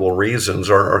understandable reasons,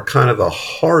 are kind of the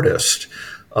hardest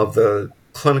of the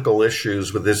clinical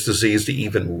issues with this disease to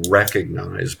even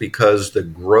recognize, because the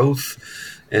growth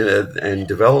and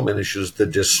development issues, the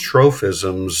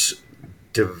dystrophisms,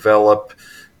 develop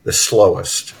the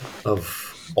slowest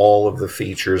of all of the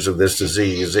features of this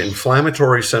disease.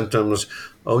 Inflammatory symptoms,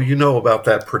 you know about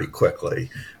that pretty quickly.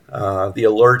 The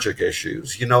allergic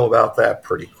issues, you know about that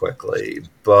pretty quickly.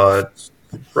 But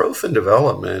growth and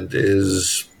development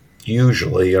is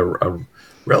usually a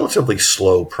relatively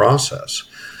slow process.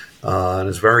 And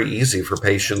it's very easy for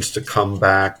patients to come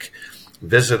back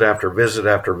visit after visit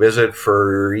after visit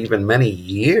for even many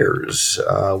years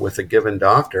with a given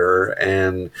doctor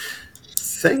and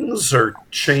things are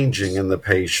changing in the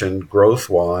patient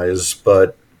growth-wise,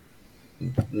 but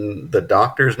the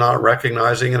doctor's not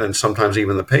recognizing it, and sometimes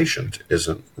even the patient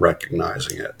isn't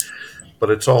recognizing it. But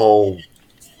it's all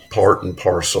part and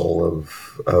parcel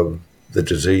of the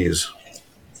disease.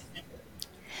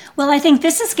 Well, I think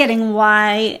this is getting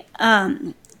why.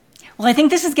 I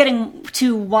think this is getting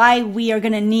to why we are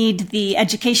going to need the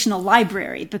educational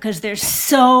library, because there's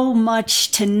so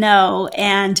much to know,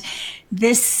 and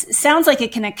this sounds like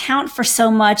it can account for so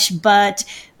much, but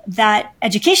that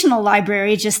educational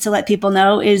library, just to let people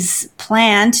know, is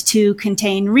planned to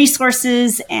contain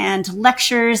resources and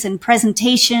lectures and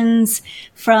presentations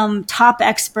from top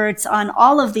experts on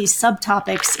all of these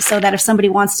subtopics, so that if somebody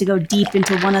wants to go deep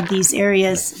into one of these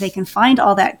areas, they can find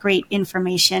all that great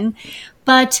information.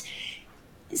 But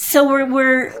so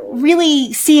we're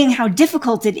really seeing how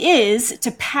difficult it is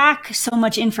to pack so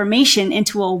much information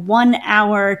into a 1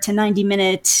 hour to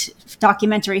 90-minute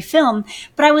documentary film.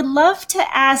 But I would love to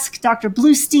ask Dr.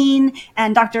 Bluestein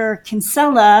and Dr.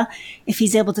 Kinsella, if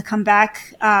he's able to come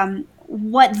back,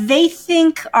 what they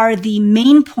think are the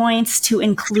main points to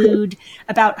include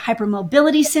about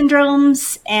hypermobility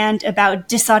syndromes and about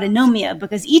dysautonomia,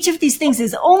 because each of these things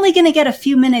is only going to get a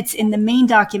few minutes in the main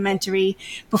documentary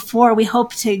before we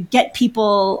hope to get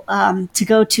people to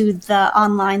go to the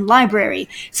online library.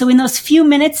 So in those few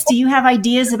minutes, do you have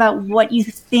ideas about what you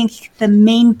think the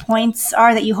main points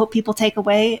are that you hope people take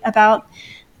away about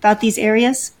these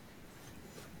areas?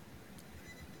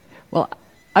 Well,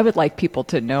 I would like people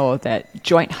to know that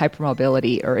joint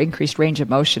hypermobility or increased range of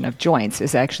motion of joints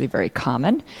is actually very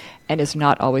common and is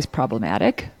not always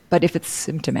problematic. But if it's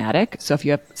symptomatic, so if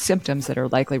you have symptoms that are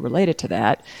likely related to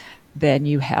that, then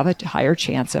you have a higher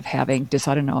chance of having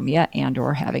dysautonomia and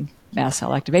or having mast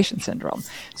cell activation syndrome.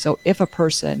 So if a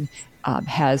person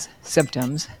has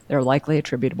symptoms that are likely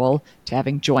attributable to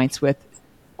having joints with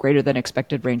greater than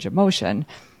expected range of motion,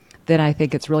 then I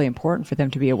think it's really important for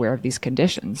them to be aware of these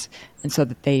conditions, and so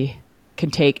that they can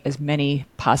take as many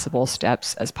possible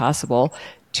steps as possible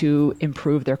to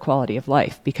improve their quality of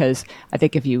life. Because I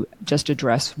think if you just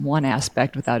address one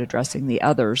aspect without addressing the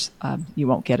others, you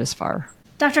won't get as far.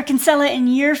 Dr. Kinsella, in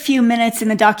your few minutes in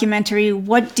the documentary,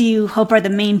 what do you hope are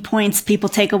the main points people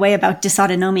take away about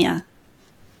dysautonomia?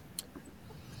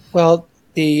 Well,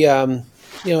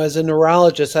 as a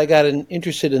neurologist, I got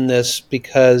interested in this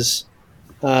because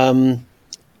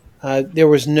there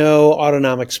was no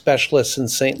autonomic specialist in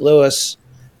St. Louis,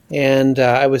 and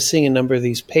I was seeing a number of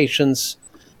these patients.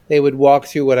 They would walk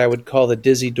through what I would call the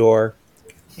dizzy door,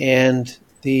 and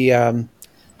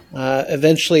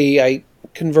eventually I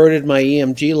converted my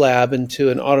EMG lab into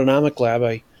an autonomic lab.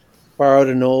 I borrowed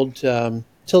an old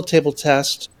tilt table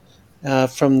test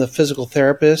from the physical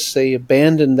therapists. They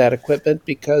abandoned that equipment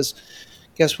because,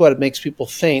 guess what, it makes people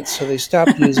faint, so they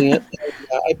stopped using it.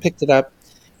 I picked it up.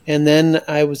 And then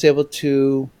I was able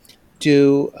to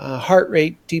do heart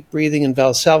rate, deep breathing, and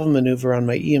Valsalva maneuver on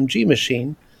my EMG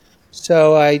machine.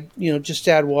 So I, just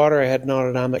add water. I had an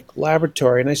autonomic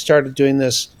laboratory, and I started doing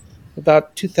this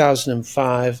about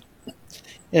 2005,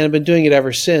 and I've been doing it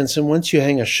ever since. And once you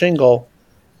hang a shingle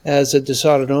as a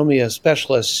dysautonomia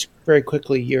specialist, very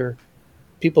quickly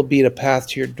people beat a path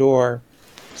to your door.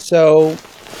 So,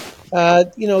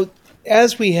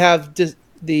 as we have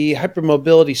the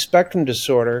hypermobility spectrum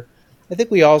disorder, I think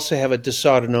we also have a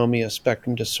dysautonomia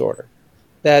spectrum disorder.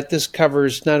 That this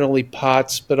covers not only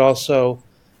POTS, but also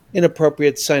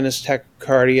inappropriate sinus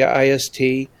tachycardia,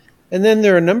 IST. And then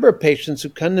there are a number of patients who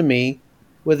come to me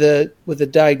with a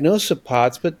diagnosis of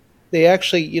POTS, but they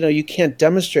actually, you can't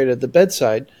demonstrate it at the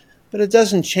bedside, but it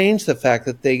doesn't change the fact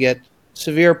that they get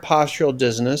severe postural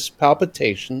dizziness,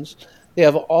 palpitations. They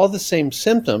have all the same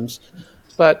symptoms,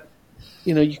 but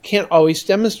you can't always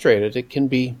demonstrate it. It can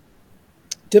be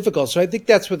difficult. So I think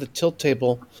that's where the tilt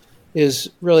table is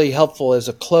really helpful as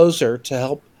a closer to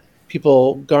help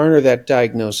people garner that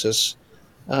diagnosis.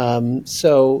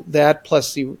 So that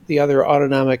plus the other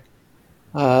autonomic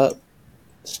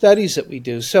studies that we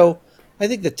do. So I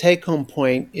think the take-home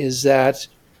point is that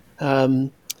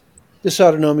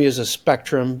dysautonomia is a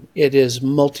spectrum. It is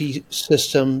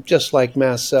multi-system, just like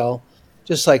mast cell,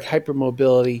 just like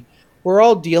hypermobility. We're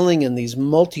all dealing in these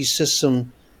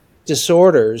multi-system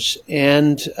disorders,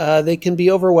 and they can be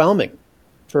overwhelming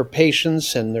for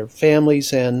patients and their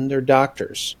families and their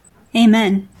doctors.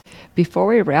 Amen. Before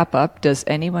we wrap up, does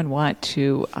anyone want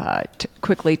to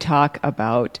quickly talk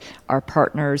about our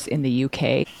partners in the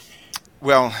UK?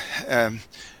 Well,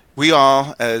 we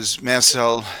all, as mast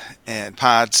cell and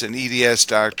POTS and EDS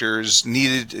doctors,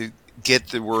 needed to get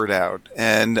the word out.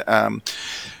 And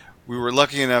we were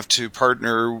lucky enough to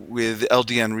partner with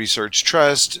LDN Research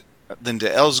Trust, Linda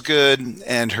Ellsgood,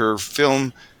 and her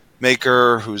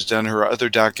filmmaker who's done her other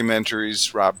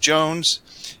documentaries, Rob Jones.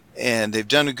 And they've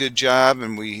done a good job,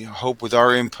 and we hope with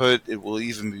our input it will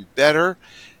even be better.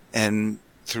 And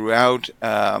throughout,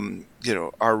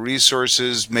 our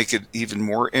resources make it even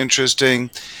more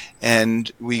interesting.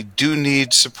 And we do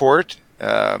need support.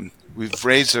 We've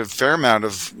raised a fair amount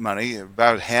of money,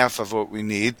 about half of what we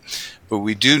need, but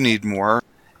we do need more.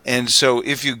 And so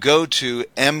if you go to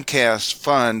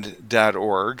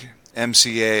mcasfund.org,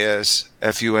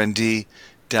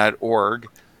 MCASFUND.org,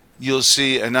 you'll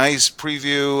see a nice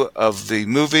preview of the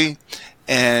movie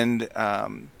and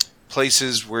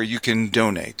places where you can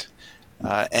donate.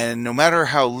 And no matter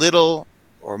how little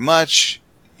or much,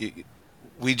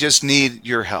 we just need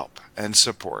your help and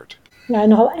support. Yeah,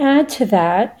 and I'll add to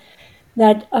that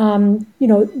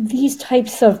these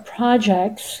types of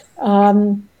projects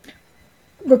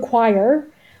require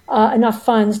enough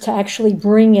funds to actually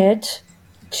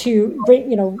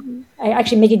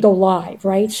actually make it go live,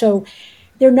 right? So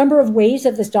there are a number of ways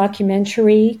that this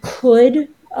documentary could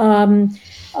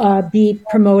be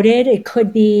promoted. It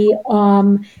could be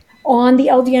on the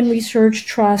LDN Research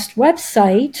Trust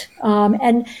website.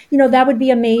 And that would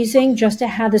be amazing just to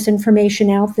have this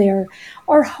information out there.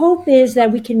 Our hope is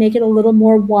that we can make it a little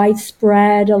more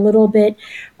widespread, a little bit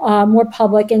more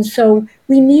public. And so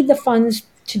we need the funds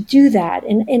to do that.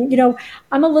 And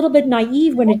I'm a little bit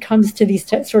naive when it comes to these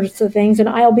sorts of things. And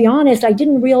I'll be honest, I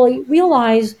didn't really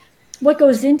realize what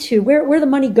goes into where the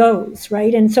money goes,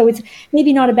 right? And so it's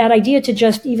maybe not a bad idea to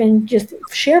just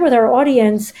share with our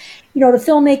audience. The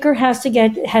filmmaker has to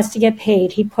get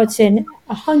paid. He puts in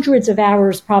hundreds of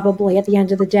hours probably at the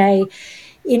end of the day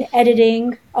in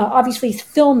editing, obviously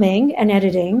filming and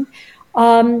editing,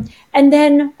 and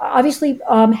then obviously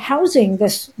housing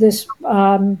this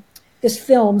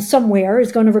film somewhere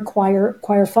is going to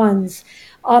require funds.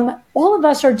 All of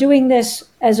us are doing this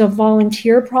as a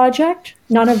volunteer project.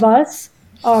 None of us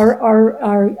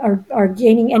are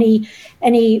gaining any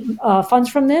funds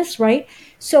from this, right?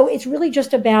 So it's really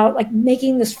just about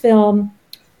making this film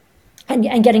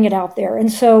and getting it out there.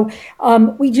 And so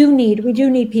we do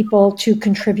need people to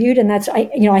contribute. And that's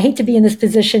I hate to be in this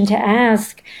position to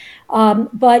ask.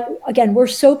 But again, we're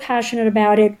so passionate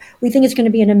about it. We think it's going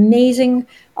to be an amazing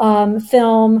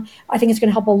film. I think it's going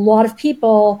to help a lot of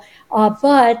people.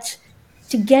 But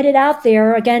to get it out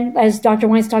there, again, as Dr.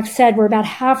 Weinstock said, we're about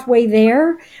halfway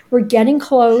there. We're getting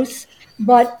close.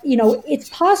 But, it's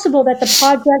possible that the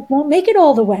project won't make it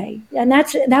all the way. And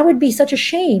that would be such a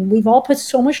shame. We've all put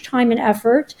so much time and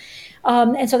effort.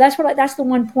 And so that's the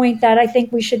one point that I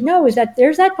think we should know is that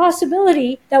there's that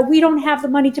possibility that we don't have the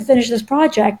money to finish this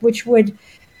project, which would,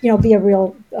 be a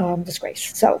real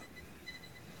disgrace. So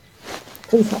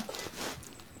please help.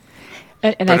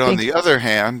 But on the other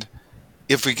hand,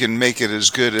 if we can make it as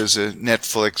good as a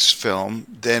Netflix film,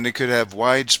 then it could have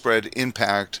widespread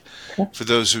impact for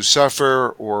those who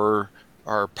suffer or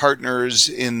are partners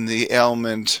in the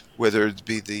ailment, whether it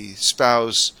be the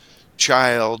spouse,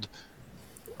 child,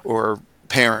 or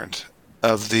parent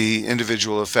of the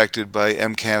individual affected by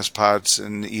MCAS, POTS,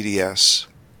 and EDS.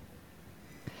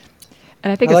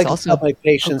 And I think I it's like also to tell my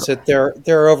patients that there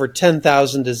are over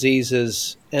 10,000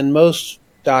 diseases, and most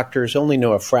doctors only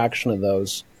know a fraction of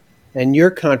those. And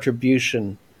your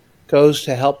contribution goes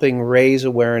to helping raise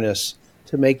awareness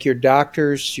to make your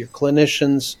doctors, your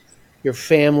clinicians, your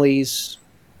families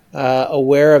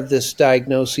aware of this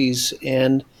diagnosis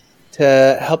and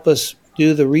to help us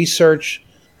do the research,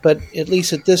 but at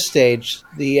least at this stage,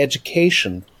 the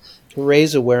education to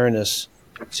raise awareness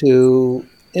to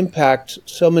impact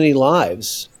so many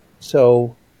lives.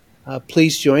 So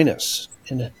please join us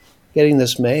in getting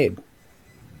this made.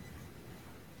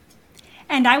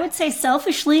 And I would say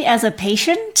selfishly, as a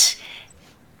patient,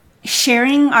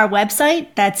 sharing our website,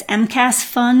 that's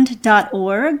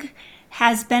mcasfund.org,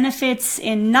 has benefits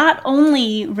in not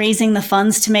only raising the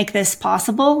funds to make this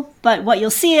possible, but what you'll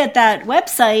see at that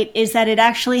website is that it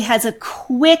actually has a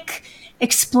quick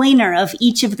explainer of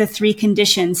each of the three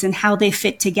conditions and how they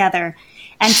fit together.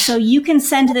 And so you can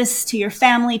send this to your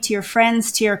family, to your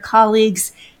friends, to your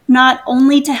colleagues, not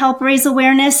only to help raise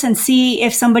awareness and see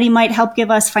if somebody might help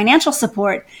give us financial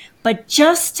support, but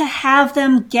just to have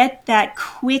them get that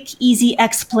quick, easy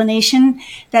explanation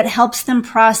that helps them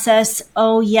process,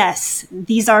 oh yes,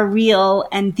 these are real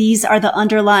and these are the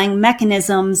underlying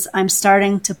mechanisms. I'm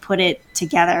starting to put it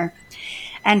together.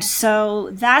 And so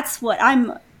that's what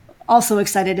I'm also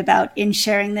excited about in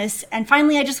sharing this. And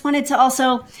finally, I just wanted to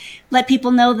also let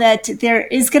people know that there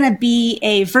is going to be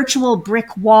a virtual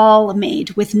brick wall made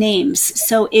with names.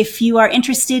 So if you are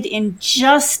interested in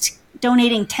just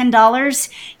donating $10,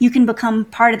 you can become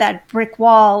part of that brick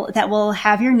wall that will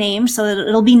have your name so that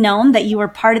it'll be known that you are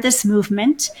part of this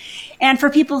movement. And for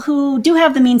people who do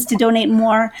have the means to donate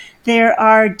more, there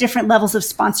are different levels of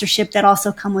sponsorship that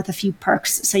also come with a few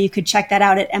perks. So you could check that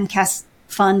out at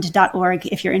mcasfund.org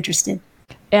if you're interested.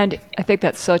 And I think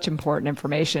that's such important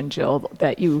information, Jill,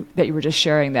 that you were just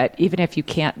sharing, that even if you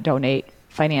can't donate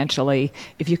financially,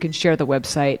 if you can share the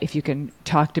website, if you can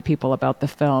talk to people about the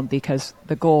film, because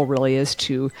the goal really is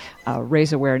to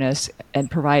raise awareness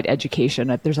and provide education.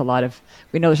 We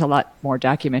know there's a lot more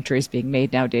documentaries being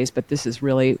made nowadays, but this is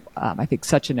really, I think,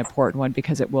 such an important one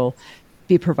because it will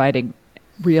be providing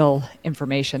real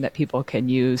information that people can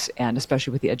use, and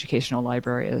especially with the educational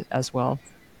library as well.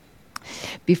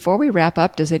 Before we wrap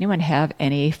up, does anyone have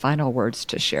any final words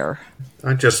to share?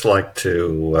 I'd just like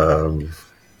to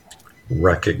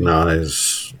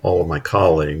recognize all of my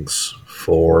colleagues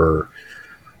for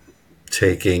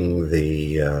taking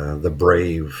the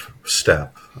brave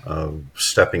step of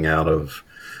stepping out of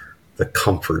the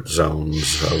comfort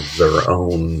zones of their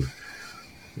own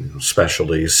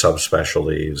specialties,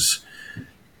 subspecialties,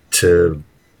 to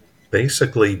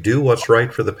basically do what's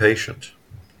right for the patient.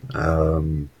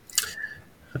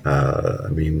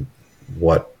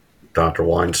 What Dr.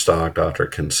 Weinstock, Dr.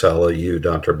 Kinsella, you,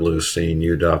 Dr. Bluestein,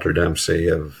 you, Dr. Dempsey,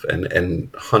 and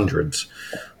hundreds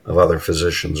of other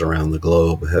physicians around the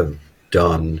globe have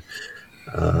done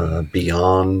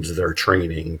beyond their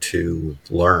training to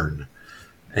learn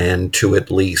and to at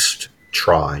least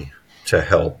try to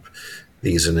help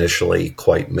these initially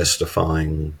quite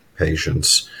mystifying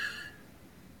patients.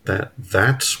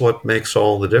 That's what makes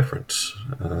all the difference.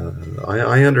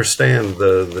 I understand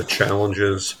the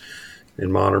challenges in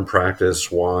modern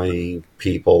practice, why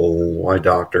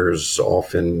doctors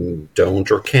often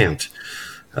don't or can't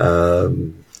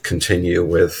continue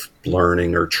with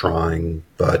learning or trying,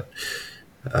 but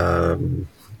to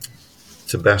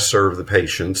best serve the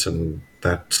patients, and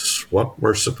that's what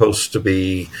we're supposed to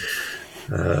be.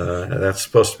 That's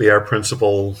supposed to be our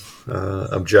principal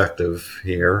objective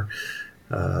here.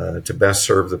 To best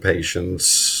serve the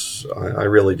patients, I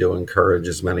really do encourage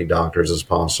as many doctors as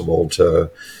possible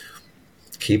to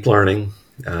keep learning,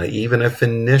 even if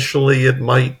initially it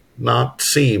might not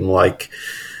seem like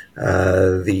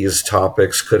these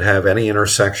topics could have any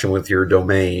intersection with your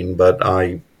domain, but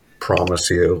I promise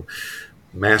you,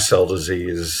 mast cell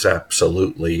disease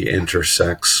absolutely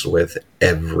intersects with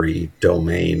every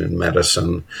domain in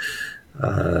medicine.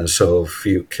 So if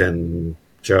you can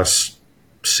just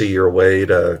see your way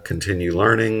to continue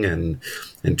learning and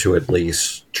to at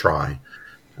least try.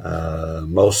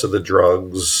 Most of the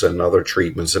drugs and other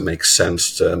treatments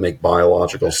that make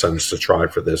biological sense to try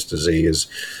for this disease,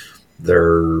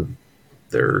 they're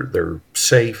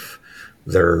safe,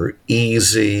 they're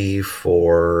easy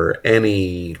for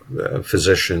any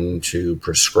physician to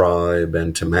prescribe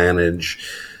and to manage.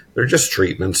 They're just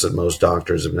treatments that most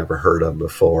doctors have never heard of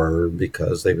before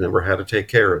because they've never had to take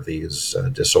care of these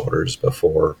disorders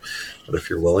before. But if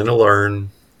you're willing to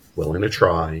learn, willing to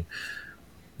try,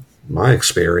 my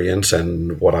experience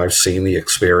and what I've seen the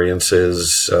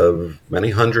experiences of many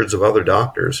hundreds of other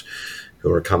doctors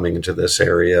who are coming into this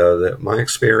area, that my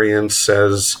experience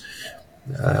says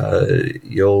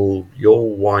you'll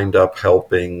wind up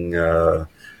helping a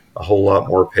whole lot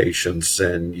more patients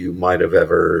than you might have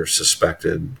ever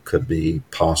suspected could be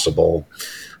possible.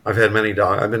 I've had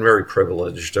I've been very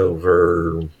privileged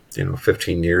over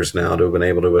 15 years now to have been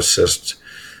able to assist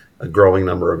a growing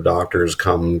number of doctors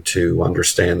come to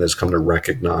understand this, come to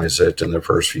recognize it in their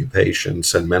first few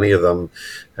patients. And many of them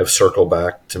have circled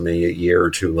back to me a year or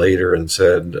two later and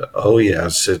said, oh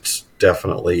yes, it's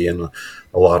definitely in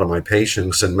a lot of my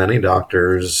patients. And many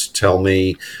doctors tell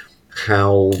me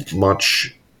how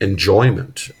much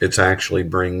enjoyment it's actually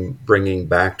bringing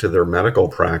back to their medical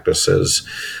practices,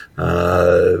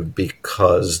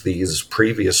 because these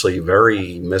previously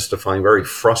very mystifying, very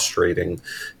frustrating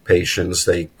patients,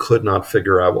 they could not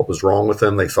figure out what was wrong with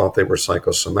them. They thought they were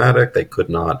psychosomatic. They could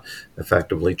not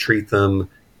effectively treat them.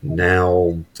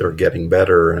 Now they're getting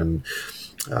better, and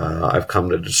I've come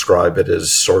to describe it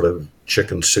as sort of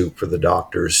chicken soup for the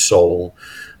doctor's soul.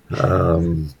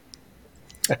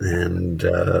 And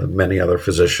many other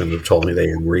physicians have told me they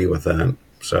agree with that.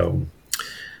 So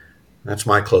that's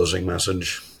my closing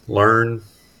message. Learn,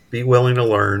 be willing to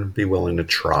learn, be willing to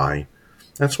try.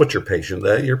 That's what your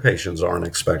patients aren't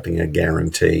expecting a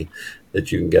guarantee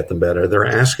that you can get them better. They're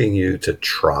asking you to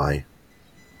try.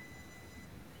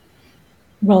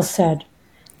 Well said.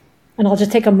 And I'll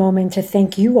just take a moment to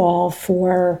thank you all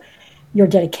for your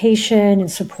dedication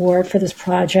and support for this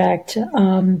project.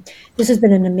 This has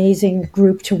been an amazing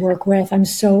group to work with. I'm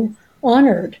so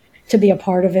honored to be a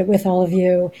part of it with all of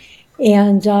you.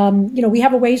 And, we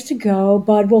have a ways to go,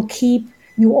 but we'll keep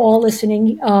you all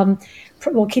listening.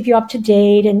 We'll keep you up to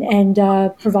date and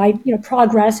provide,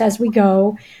 progress as we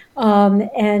go.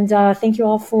 Thank you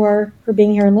all for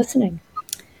being here and listening.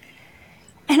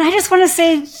 And I just want to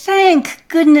say thank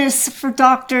goodness for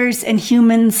doctors and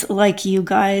humans like you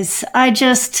guys. I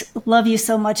just love you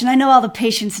so much. And I know all the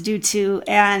patients do too.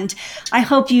 And I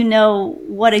hope you know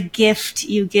what a gift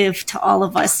you give to all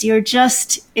of us. You're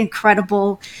just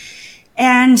incredible.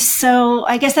 And so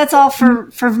I guess that's all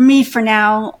for me for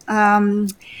now.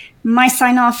 My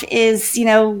sign off is,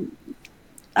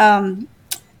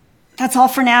 that's all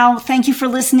for now. Thank you for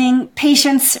listening.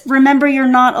 Patients, remember you're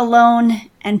not alone,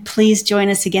 and please join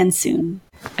us again soon.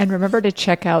 And remember to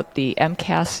check out the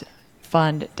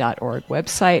MCASfund.org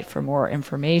website for more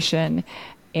information.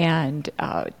 And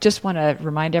just want to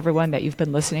remind everyone that you've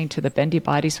been listening to the Bendy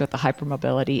Bodies with the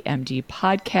Hypermobility MD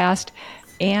podcast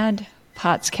and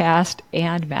Potscast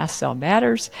and Mast Cell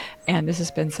Matters. And this has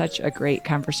been such a great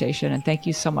conversation. And thank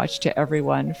you so much to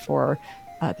everyone for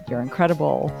your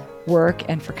incredible work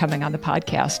and for coming on the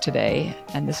podcast today.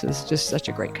 And this was just such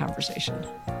a great conversation.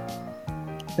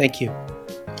 Thank you.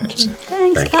 Thanks.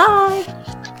 Thank you. Bye.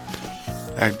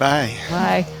 All right, bye.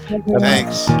 Bye.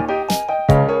 Thanks.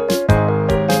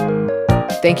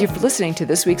 Thank you for listening to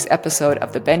this week's episode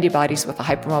of the Bendy Bodies with the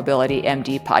Hypermobility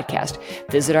MD podcast.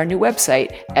 Visit our new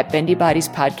website at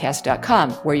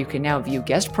bendybodiespodcast.com, where you can now view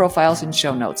guest profiles and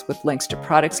show notes with links to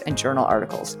products and journal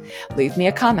articles. Leave me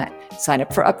a comment, sign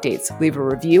up for updates, leave a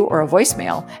review or a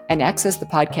voicemail, and access the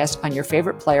podcast on your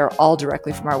favorite player, all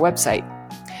directly from our website.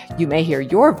 You may hear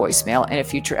your voicemail in a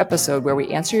future episode where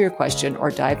we answer your question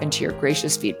or dive into your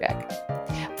gracious feedback.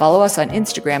 Follow us on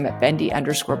Instagram at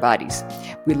Bendy_Bodies.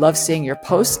 We love seeing your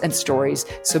posts and stories,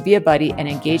 so be a buddy and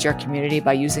engage our community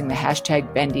by using the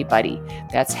hashtag BendyBuddy.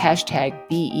 That's hashtag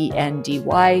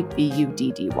BendyBuddy.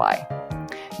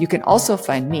 You can also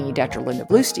find me, Dr. Linda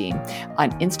Bluestein,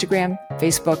 on Instagram,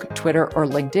 Facebook, Twitter, or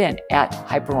LinkedIn at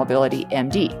Hypermobility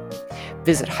MD.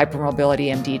 Visit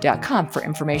hypermobilitymd.com for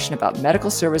information about medical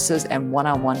services and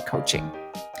one-on-one coaching.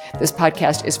 This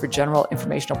podcast is for general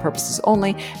informational purposes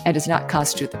only and does not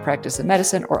constitute the practice of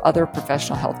medicine or other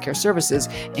professional healthcare services,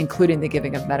 including the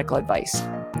giving of medical advice.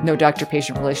 No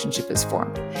doctor-patient relationship is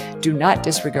formed. Do not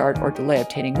disregard or delay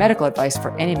obtaining medical advice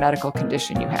for any medical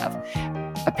condition you have.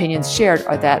 Opinions shared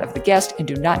are that of the guest and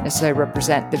do not necessarily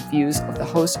represent the views of the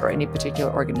host or any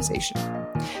particular organization.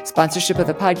 Sponsorship of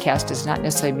the podcast does not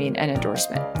necessarily mean an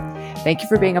endorsement. Thank you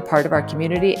for being a part of our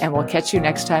community, and we'll catch you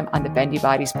next time on the Bendy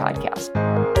Bodies podcast.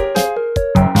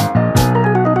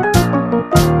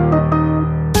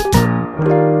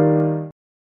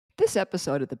 This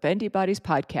episode of the Bendy Bodies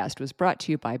podcast was brought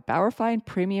to you by Bauerfeind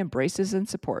Premium Braces and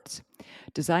Supports,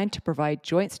 designed to provide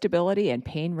joint stability and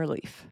pain relief.